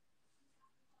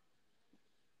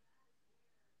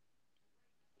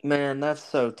 Man, that's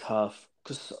so tough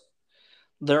because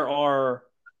there are,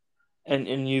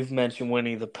 and you've mentioned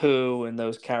Winnie the Pooh and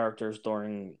those characters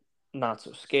during Not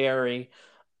So Scary.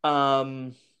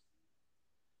 Aiden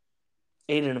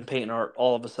and Peyton are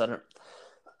all of a sudden,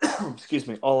 excuse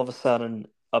me, all of a sudden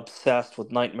obsessed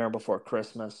with Nightmare Before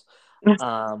Christmas.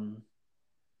 I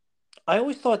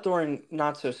always thought during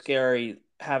Not So Scary,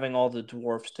 having all the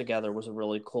dwarfs together was a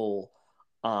really cool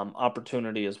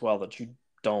opportunity as well that you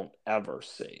don't ever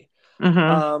see.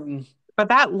 Mm-hmm. But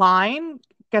that line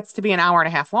gets to be an hour and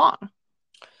a half long.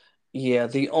 Yeah,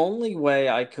 the only way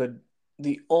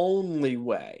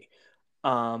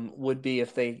would be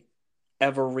if they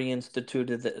ever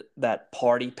reinstituted that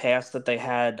party pass that they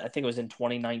had. I think it was in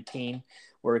 2019,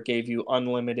 where it gave you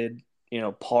unlimited,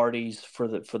 parties for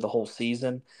the whole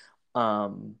season.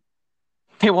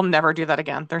 They will never do that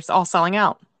again. They're all selling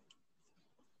out.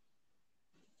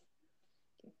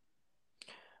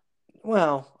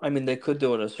 Well, I mean, they could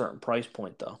do it at a certain price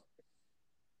point though,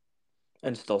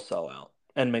 and still sell out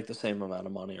and make the same amount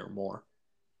of money or more.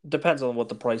 Depends on what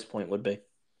the price point would be.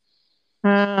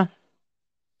 Well,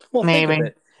 think of Maybe.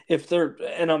 it. If they're,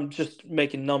 and I'm just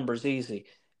making numbers easy.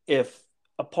 If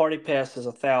a party pass is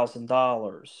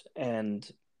 $1,000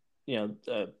 and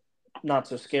Not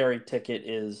So Scary ticket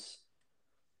is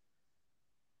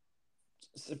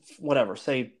whatever,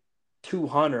 say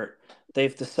 200, they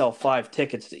have to sell 5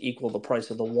 tickets to equal the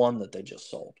price of the one that they just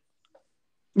sold.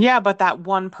 Yeah, but that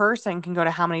one person can go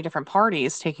to how many different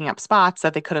parties taking up spots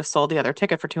that they could have sold the other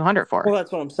ticket for 200 for. Well,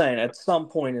 that's what I'm saying. At some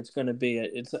point, it's going to be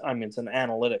it's an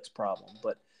analytics problem,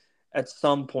 but at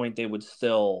some point they would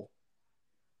still.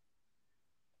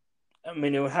 I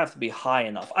mean, it would have to be high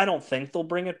enough. I don't think they'll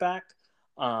bring it back.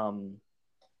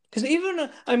 Because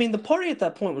the party at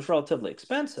that point was relatively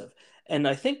expensive, and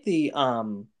I think the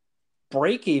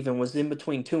break even was in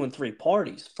between 2 and 3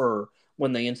 parties for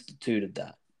when they instituted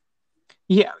that.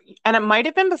 Yeah, and it might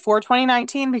have been before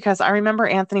 2019 because I remember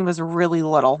Anthony was really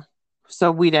little,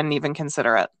 so we didn't even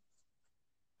consider it.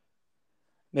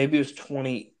 Maybe it was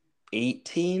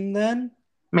 2018 then.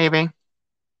 Maybe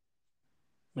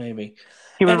Maybe.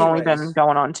 he would have only been Anyways,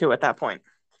 going on 2 at that point.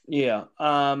 yeah.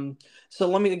 So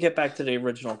let me get back to the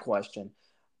original question.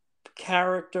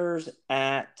 Characters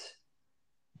at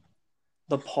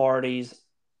the parties.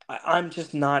 I'm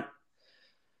just not.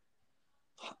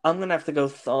 I'm gonna have to go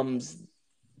thumbs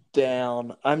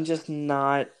down. I'm just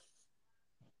not.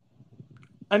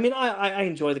 I mean, I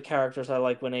enjoy the characters. I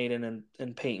like when Aiden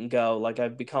and Peyton go. Like,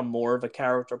 I've become more of a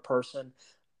character person,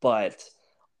 but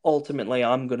ultimately,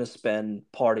 I'm going to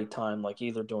spend party time like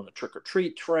either doing a trick or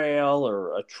treat trail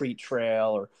or a treat trail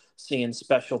or seeing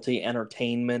specialty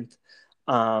entertainment.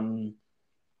 Um,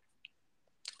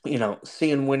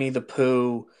 seeing Winnie the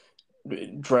Pooh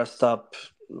dressed up,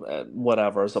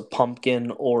 whatever, as a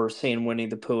pumpkin, or seeing Winnie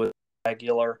the Pooh as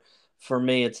regular. For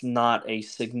me, it's not a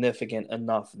significant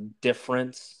enough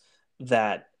difference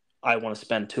that I want to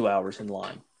spend 2 hours in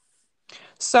line.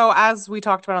 So as we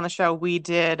talked about on the show, we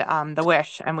did The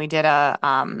Wish and we did a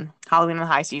Halloween on the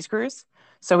High Seas cruise.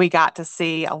 So we got to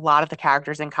see a lot of the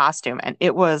characters in costume and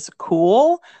it was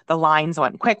cool. The lines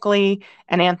went quickly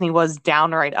and Anthony was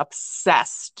downright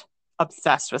obsessed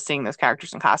with seeing those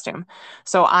characters in costume.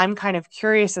 So I'm kind of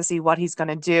curious to see what he's going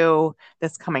to do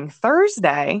this coming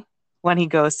Thursday when he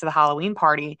goes to the Halloween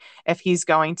party. If he's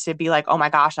going to be like, oh my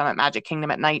gosh, I'm at Magic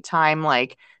Kingdom at nighttime,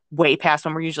 like way past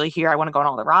when we're usually here. I want to go on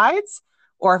all the rides,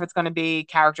 or if it's going to be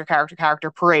character,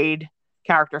 parade,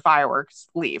 character, fireworks,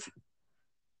 leave.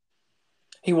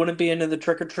 He wouldn't be into the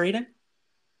trick or treating?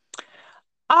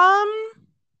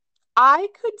 I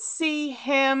could see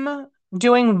him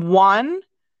doing one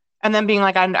and then being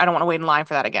like, I don't want to wait in line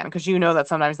for that again, because you know that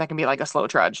sometimes that can be like a slow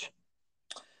trudge.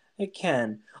 It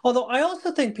can. Although I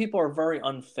also think people are very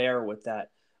unfair with that,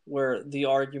 where the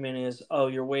argument is, oh,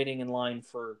 you're waiting in line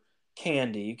for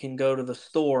candy. You can go to the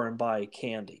store and buy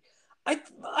candy.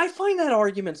 I find that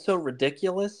argument so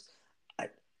ridiculous. I,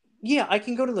 yeah, I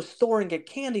can go to the store and get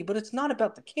candy, but it's not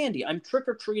about the candy. I'm trick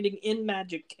or treating in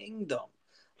Magic Kingdom.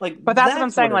 Like, But that's what I'm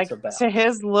that's saying. what it's Like about. to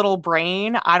his little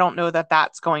brain, I don't know that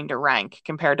that's going to rank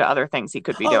compared to other things he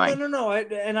could be Oh, no, doing. no, no.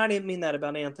 And I didn't mean that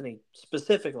about Anthony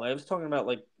specifically. I was talking about,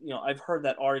 like, I've heard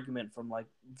that argument from, like,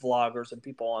 vloggers and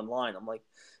people online. I'm like,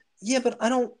 yeah, but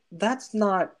that's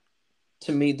not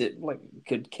to me that, like,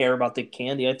 could care about the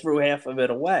candy. I threw half of it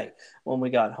away when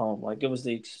we got home. Like, it was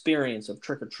the experience of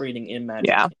trick or treating in Magic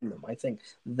Yeah. Kingdom. I think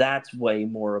that's way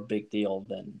more a big deal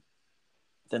than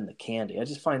the candy. I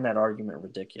just find that argument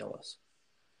ridiculous.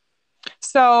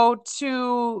 So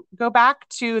to go back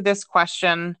to this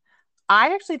question,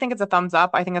 I actually think it's a thumbs up.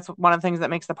 I think it's one of the things that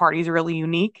makes the parties really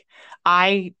unique.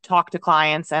 I talk to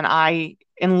clients and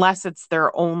unless it's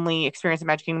their only experience in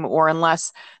Magic Kingdom or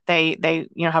unless they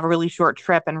have a really short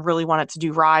trip and really wanted to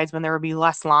do rides when there would be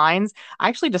less lines, I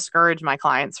actually discourage my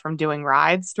clients from doing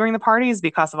rides during the parties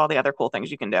because of all the other cool things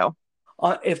you can do.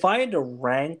 If I had to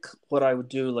rank what I would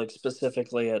do, like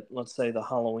specifically at, let's say, the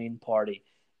Halloween party,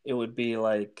 it would be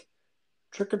like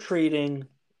trick or treating,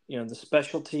 the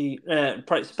specialty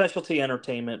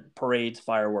entertainment, parades,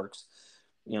 fireworks,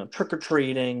 trick or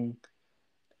treating.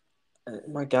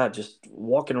 My God, just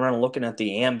walking around and looking at the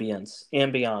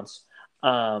ambiance.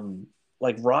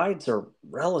 Like, rides are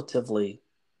relatively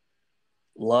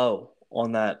low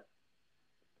on that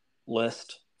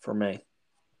list for me.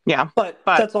 Yeah, But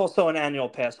but that's also an annual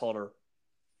pass holder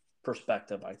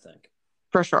perspective, I think.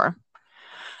 for sure.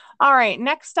 All right,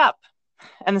 next up.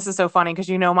 And this is so funny because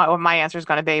you know what my answer is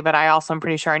going to be, but I also am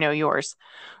pretty sure I know yours.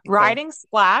 Okay. Riding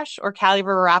Splash or Cali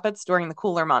River Rapids during the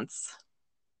cooler months?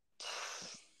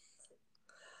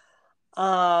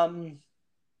 I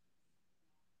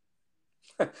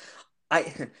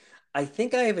I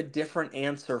think I have a different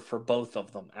answer for both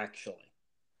of them, actually.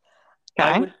 I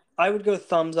Okay. would I would go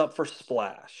thumbs up for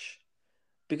Splash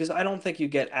because I don't think you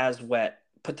get as wet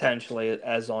potentially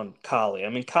as on Kali. I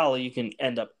mean, Kali you can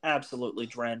end up absolutely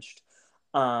drenched.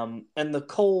 And the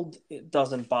cold, it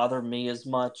doesn't bother me as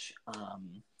much.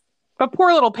 But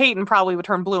poor little Peyton probably would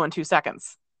turn blue in 2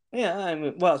 seconds. Yeah, I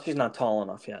mean, well, she's not tall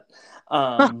enough yet.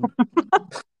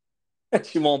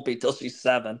 She won't be till she's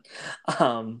 7.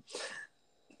 Um,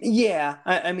 yeah,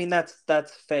 I mean that's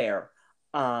fair.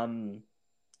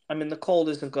 I mean, the cold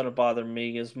isn't going to bother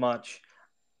me as much.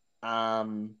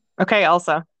 Um, Okay,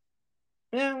 Elsa.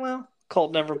 yeah, well,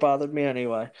 cold never bothered me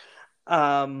anyway.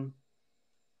 Um,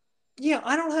 yeah,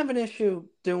 I don't have an issue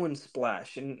doing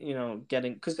splash and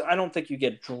getting because I don't think you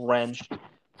get drenched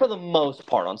for the most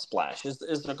part on splash. Is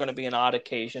there going to be an odd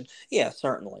occasion? Yeah,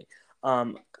 certainly.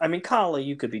 I mean, Kali,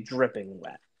 you could be dripping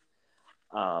wet.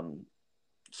 Um,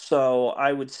 so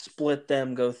I would split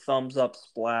them, go thumbs up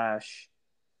splash,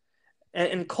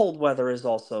 and cold weather is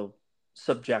also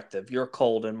subjective. Your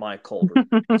cold and my cold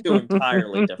are two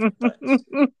entirely different things.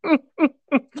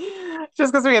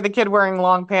 Just because we had the kid wearing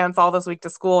long pants all this week to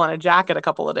school and a jacket a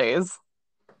couple of days.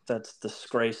 That's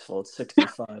disgraceful. It's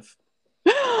 65.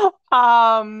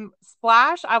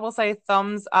 Splash, I will say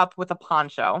thumbs up with a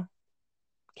poncho.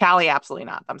 Callie, absolutely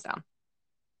not. Thumbs down.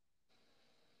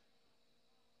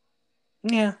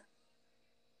 Yeah.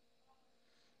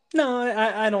 No,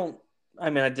 I don't. I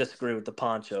mean, I disagree with the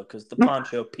poncho because the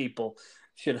poncho people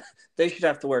should they should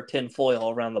have to wear tin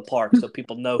foil around the park so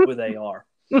people know who they are.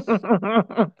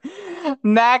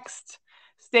 Next,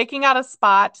 staking out a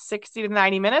spot 60 to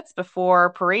 90 minutes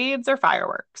before parades or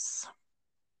fireworks.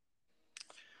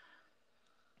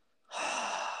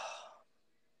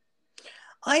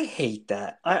 I hate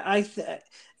that.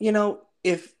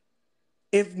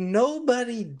 If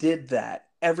nobody did that,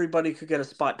 everybody could get a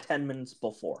spot 10 minutes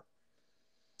before.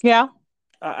 Yeah.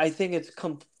 I think it's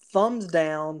thumbs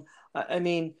down. I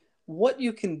mean, what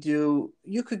you can do,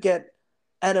 you could get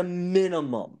at a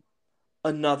minimum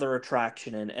another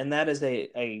attraction in, and that is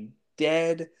a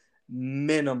dead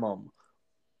minimum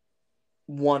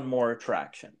one more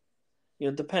attraction.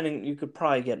 Depending, you could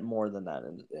probably get more than that.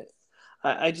 And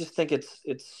I just think it's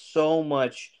so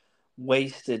much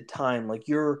wasted time. Like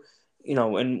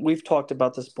and we've talked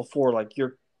about this before. Like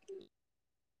you're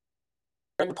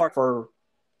in the park for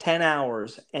 10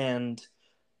 hours, and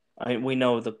we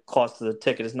know the cost of the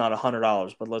ticket is not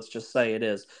 $100, but let's just say it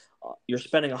is. You're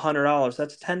spending $100.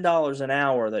 That's $10 an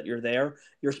hour that you're there.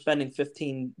 You're spending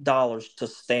 $15 to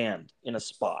stand in a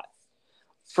spot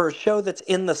for a show that's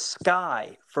in the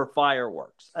sky for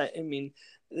fireworks. I mean,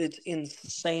 it's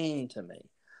insane to me.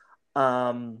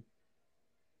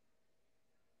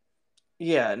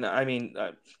 Yeah, no, I mean,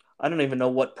 I don't even know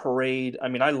what parade. I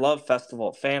mean, I love Festival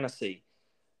of Fantasy,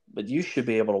 but you should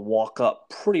be able to walk up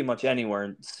pretty much anywhere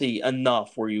and see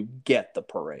enough where you get the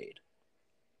parade.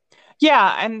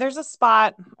 Yeah, and there's a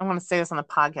spot, I want to say this on the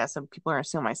podcast so people are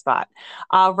assuming my spot.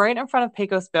 Right in front of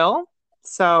Pecos Bill.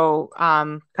 So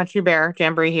Country Bear,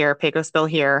 Jamboree here, Pecos Bill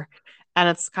here. And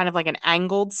it's kind of like an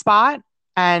angled spot.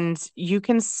 And you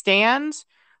can stand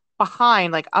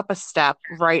behind, like up a step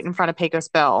right in front of Pecos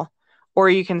Bill, or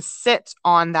you can sit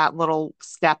on that little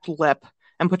step lip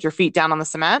and put your feet down on the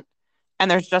cement. And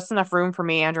there's just enough room for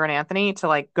me, Andrew, and Anthony to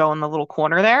like go in the little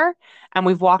corner there. And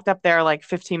we've walked up there like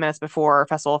 15 minutes before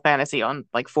Festival of Fantasy on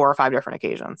like 4 or 5 different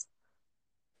occasions.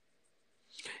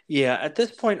 Yeah, at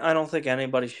this point, I don't think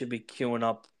anybody should be queuing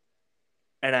up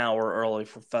an hour early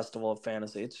for Festival of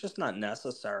Fantasy. It's just not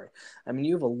necessary. I mean,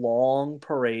 you have a long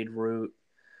parade route.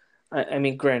 I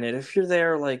mean, granted, if you're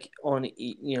there like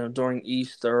during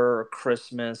Easter or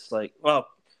Christmas,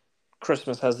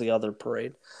 Christmas has the other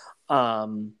parade,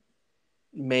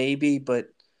 maybe, but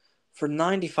for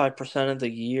 95% of the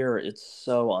year, it's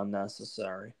so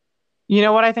unnecessary. You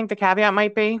know what I think the caveat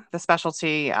might be? The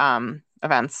specialty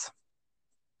events,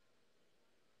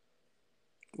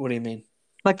 What do you mean?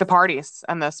 like the parties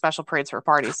and the special parades for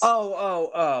parties.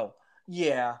 Oh,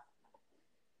 yeah,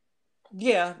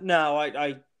 yeah. No,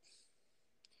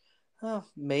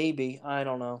 maybe I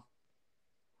don't know.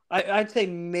 I'd say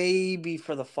maybe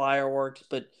for the fireworks,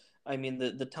 but I mean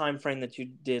the time frame that you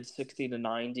did 60 to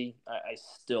 90, I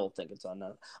still think it's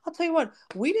enough. I'll tell you what,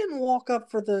 we didn't walk up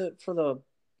for the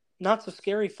not so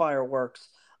scary fireworks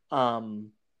more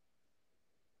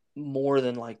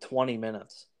than like 20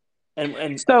 minutes,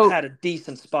 and So had a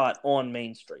decent spot on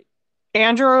Main Street.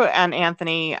 Andrew and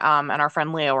Anthony and our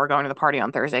friend Leo are going to the party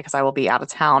on Thursday because I will be out of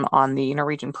town on the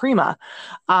Norwegian Prima.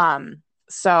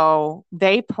 So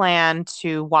they plan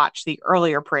to watch the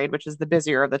earlier parade, which is the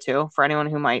busier of the two, for anyone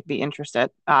who might be interested.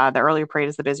 The earlier parade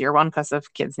is the busier one because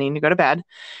of kids needing to go to bed.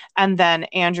 And then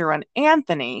Andrew and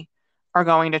Anthony are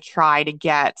going to try to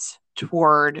get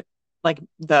toward like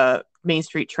the Main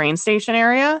Street train station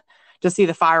area to see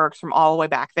the fireworks from all the way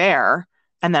back there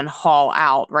and then haul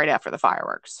out right after the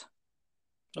fireworks.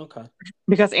 Okay.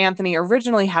 Because Anthony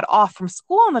originally had off from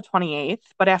school on the 28th,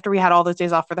 but after we had all those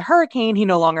days off for the hurricane, he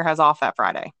no longer has off that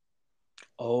Friday.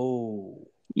 Oh.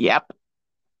 Yep.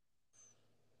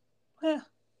 Yeah.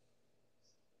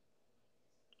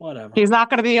 Whatever. He's not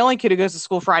going to be the only kid who goes to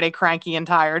school Friday cranky and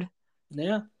tired.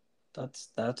 Yeah,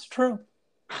 that's true.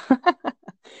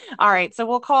 All right, so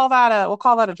we'll call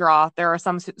that a draw. There are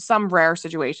some rare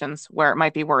situations where it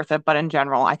might be worth it, but in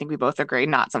general, I think we both agree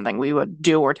not something we would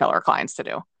do or tell our clients to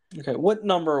do. Okay, what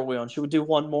number are we on? Should we do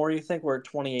one more? You think we're at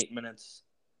 28 minutes?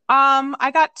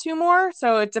 I got two more,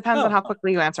 so it depends on Oh, how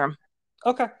quickly you answer them.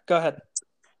 okay. Go ahead.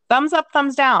 Thumbs up,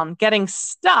 thumbs down. Getting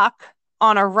stuck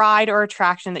on a ride or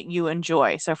attraction that you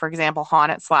enjoy. So, for example,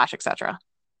 haunted, slash, etc.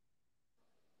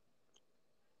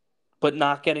 But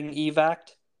not getting evac?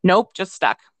 Nope, just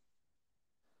stuck.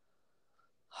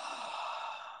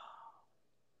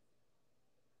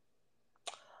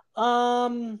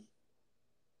 Um,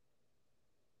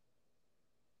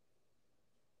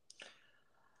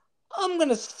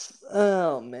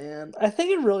 Oh man, I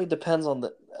think it really depends on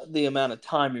the amount of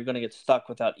time you're gonna get stuck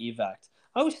without evac.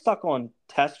 I was stuck on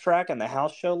test track and the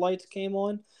house show lights came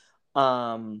on,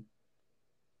 um,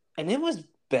 and it was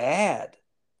bad.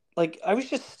 Like I was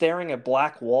just staring at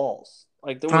black walls.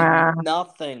 Like there was Uh,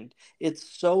 nothing. It's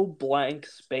so blank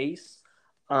space,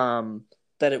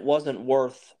 that it wasn't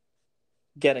worth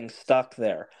getting stuck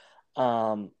there.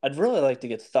 I'd really like to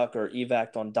get stuck or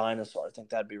evac on Dinosaur. I think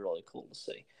that'd be really cool to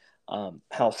see.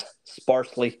 How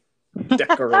sparsely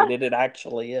decorated it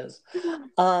actually is.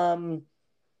 Um,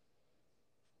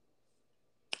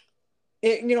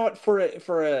 you know what? For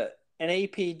an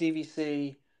AP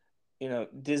DVC,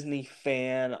 Disney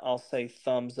fan, I'll say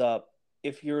thumbs up.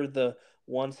 If you're the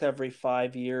once every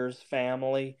 5 years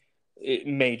family,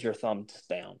 major thumbs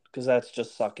down because that's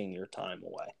just sucking your time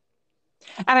away.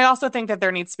 and I also think that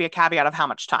there needs to be a caveat of how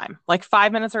much time. Like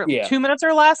 5 minutes or Yeah, 2 minutes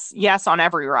or less, yes, on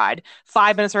every ride.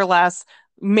 5 minutes or less,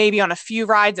 maybe on a few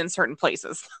rides in certain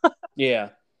places. yeah,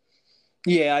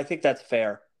 yeah. I think that's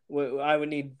fair. I would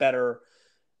need better,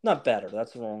 not better.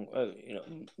 That's wrong.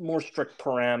 More strict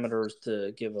parameters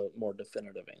to give a more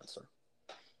definitive answer.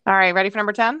 All right, ready for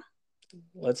number 10?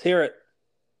 Let's hear it.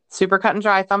 Super cut and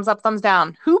dry. Thumbs up, thumbs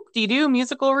down. Hoop-dee-doo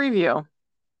musical review.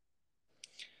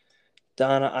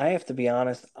 Donna, I have to be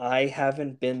honest. I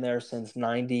haven't been there since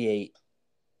 '98.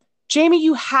 Jamie,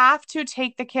 you have to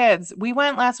take the kids. We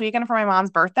went last weekend for my mom's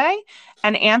birthday,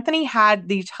 and Anthony had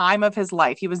the time of his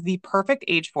life. He was the perfect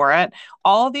age for it.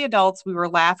 All of the adults, we were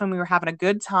laughing, we were having a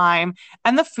good time,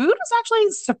 and the food was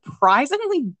actually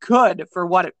surprisingly good for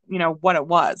what it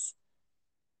was.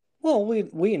 Well,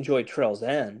 we enjoy Trails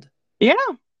End. Yeah.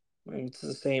 I mean, it's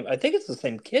the same. I think it's the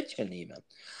same kitchen even.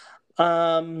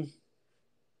 Um,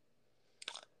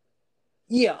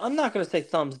 yeah, I'm not going to say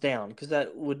thumbs down because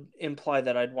that would imply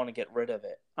that I'd want to get rid of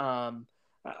it.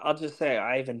 I'll just say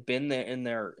I haven't been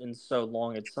there in so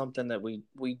long. It's something that we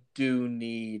do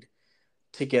need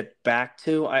to get back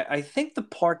to. I think the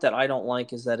part that I don't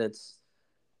like is that it's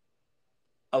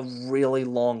a really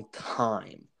long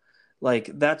time.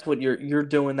 Like that's what you're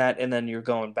doing that, and then you're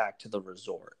going back to the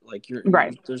resort. Like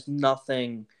Right. there's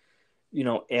nothing,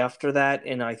 after that.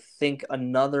 And I think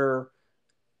another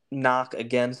knock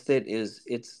against it is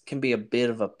it can be a bit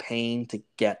of a pain to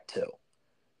get to.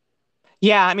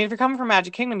 Yeah, I mean, if you're coming from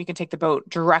Magic Kingdom, you can take the boat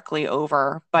directly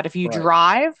over. But if you Right.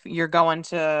 drive, you're going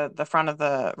to the front of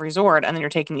the resort and then you're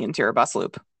taking the interior bus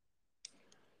loop.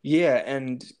 Yeah,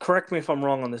 and correct me if I'm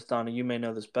wrong on this, Donna. You may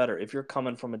know this better. If you're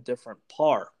coming from a different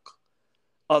park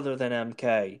other than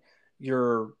MK,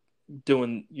 you're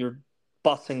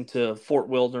busing to Fort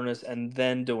Wilderness and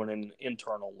then doing an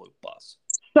internal loop bus.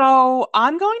 So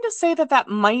I'm going to say that that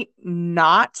might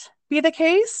not be the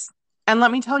case. And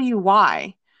let me tell you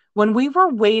why. When we were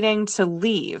waiting to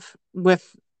leave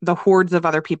with the hordes of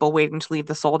other people waiting to leave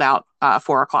the sold out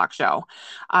 4 o'clock show,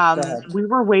 Go ahead. we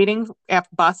were waiting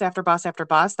bus after bus after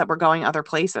bus that were going other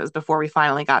places before we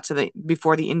finally got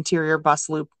before the interior bus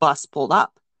loop bus pulled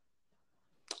up.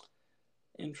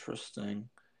 Interesting.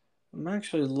 I'm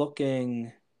actually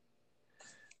looking.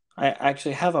 I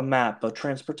actually have a map, a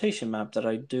transportation map that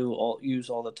I use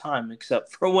all the time,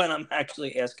 except for when I'm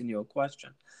actually asking you a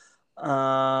question.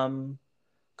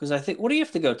 Because I think, what do you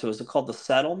have to go to? Is it called the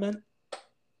settlement?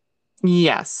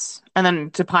 Yes. And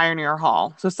then to Pioneer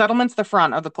Hall. So Settlement's the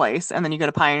front of the place, and then you go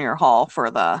to Pioneer Hall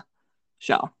for the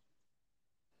show.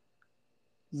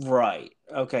 Right.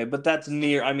 Okay, but that's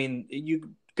near. I mean,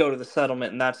 you go to the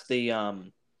settlement, and that's the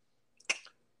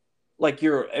like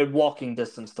you're at walking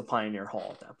distance to Pioneer Hall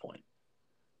at that point.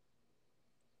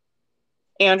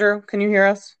 Andrew, can you hear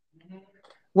us?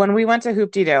 When we went to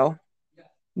Hoop-Dee-Doo,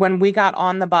 when we got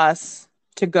on the bus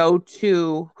to go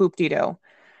to Hoop-Dee-Doo,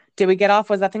 did we get off?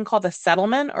 Was that thing called the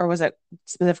settlement, or was it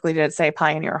specifically, did it say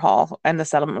Pioneer Hall and the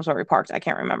settlement was where we parked? I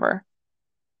can't remember.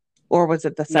 Or was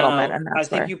it the settlement No, and I that's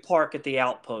think where? you park at the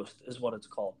outpost, is what it's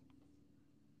called.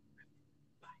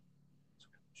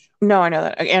 No, I know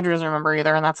that. Andrew doesn't remember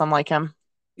either, and that's unlike him.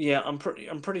 Yeah, I'm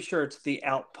pretty sure it's the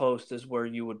outpost is where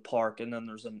you would park, and then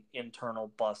there's an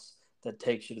internal bus that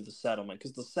takes you to the settlement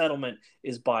because the settlement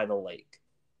is by the lake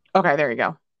Okay, there you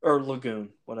go. or lagoon,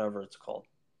 whatever it's called.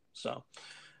 So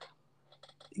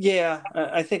yeah,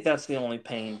 I think that's the only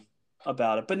pain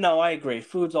about it. But no, I agree.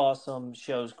 Food's awesome.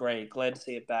 Show's great. Glad to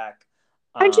see it back.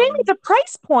 And Jamie, Um, the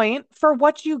price point for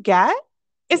what you get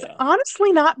is yeah.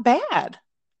 honestly not bad.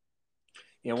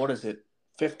 Yeah, what is it?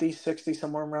 50, 60,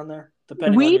 somewhere around there,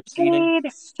 depending on We your seating.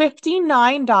 paid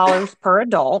 $59 per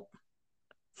adult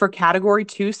for category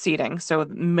 2 seating, so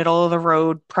middle of the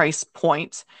road price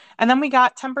point. And then we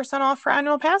got 10% off for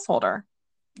annual pass holder.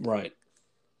 Right.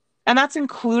 And that's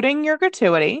including your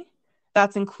gratuity.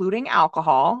 That's including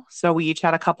alcohol. So we each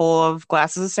had a couple of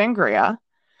glasses of sangria.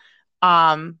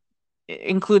 It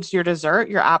includes your dessert,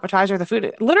 your appetizer, the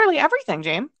food, literally everything,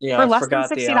 James, Yeah, for I less than forgot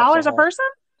the $60 a alcohol. person.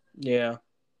 Yeah.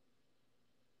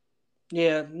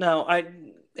 Yeah, no,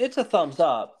 it's a thumbs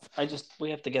up. We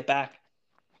have to get back.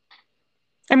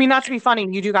 I mean, not to be funny,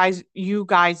 you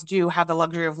guys do have the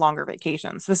luxury of longer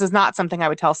vacations. This is not something I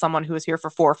would tell someone who is here for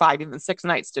 4 or 5, even 6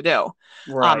 nights to do,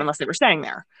 Right. unless they were staying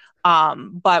there.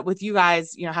 But with you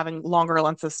guys, having longer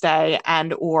lengths of stay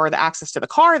and or the access to the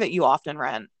car that you often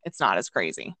rent, it's not as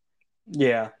crazy.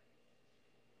 Yeah.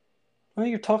 Well,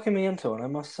 you're talking me into it, I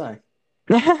must say.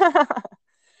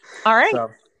 All right. So,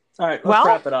 all right, let's Well,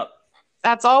 wrap it up.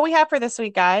 that's all we have for this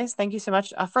week, guys. Thank you so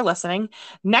much for listening.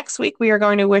 Next week, we are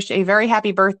going to wish a very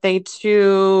happy birthday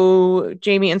to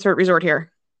Jamie Insert Resort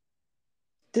here.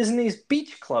 Disney's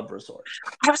Beach Club Resort.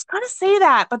 I was going to say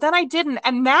that, but then I didn't.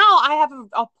 And now I have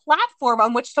a platform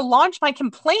on which to launch my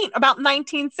complaint about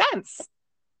 19 cents.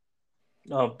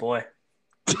 Oh, boy.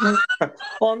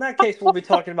 Well, in that case, we'll be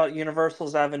talking about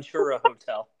Universal's Aventura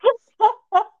Hotel.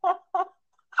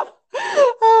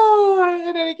 Oh,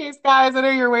 in any case, guys, I know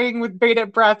you're waiting with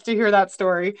bated breath to hear that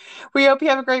story. We hope you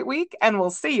have a great week, and we'll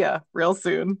see you real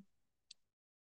soon.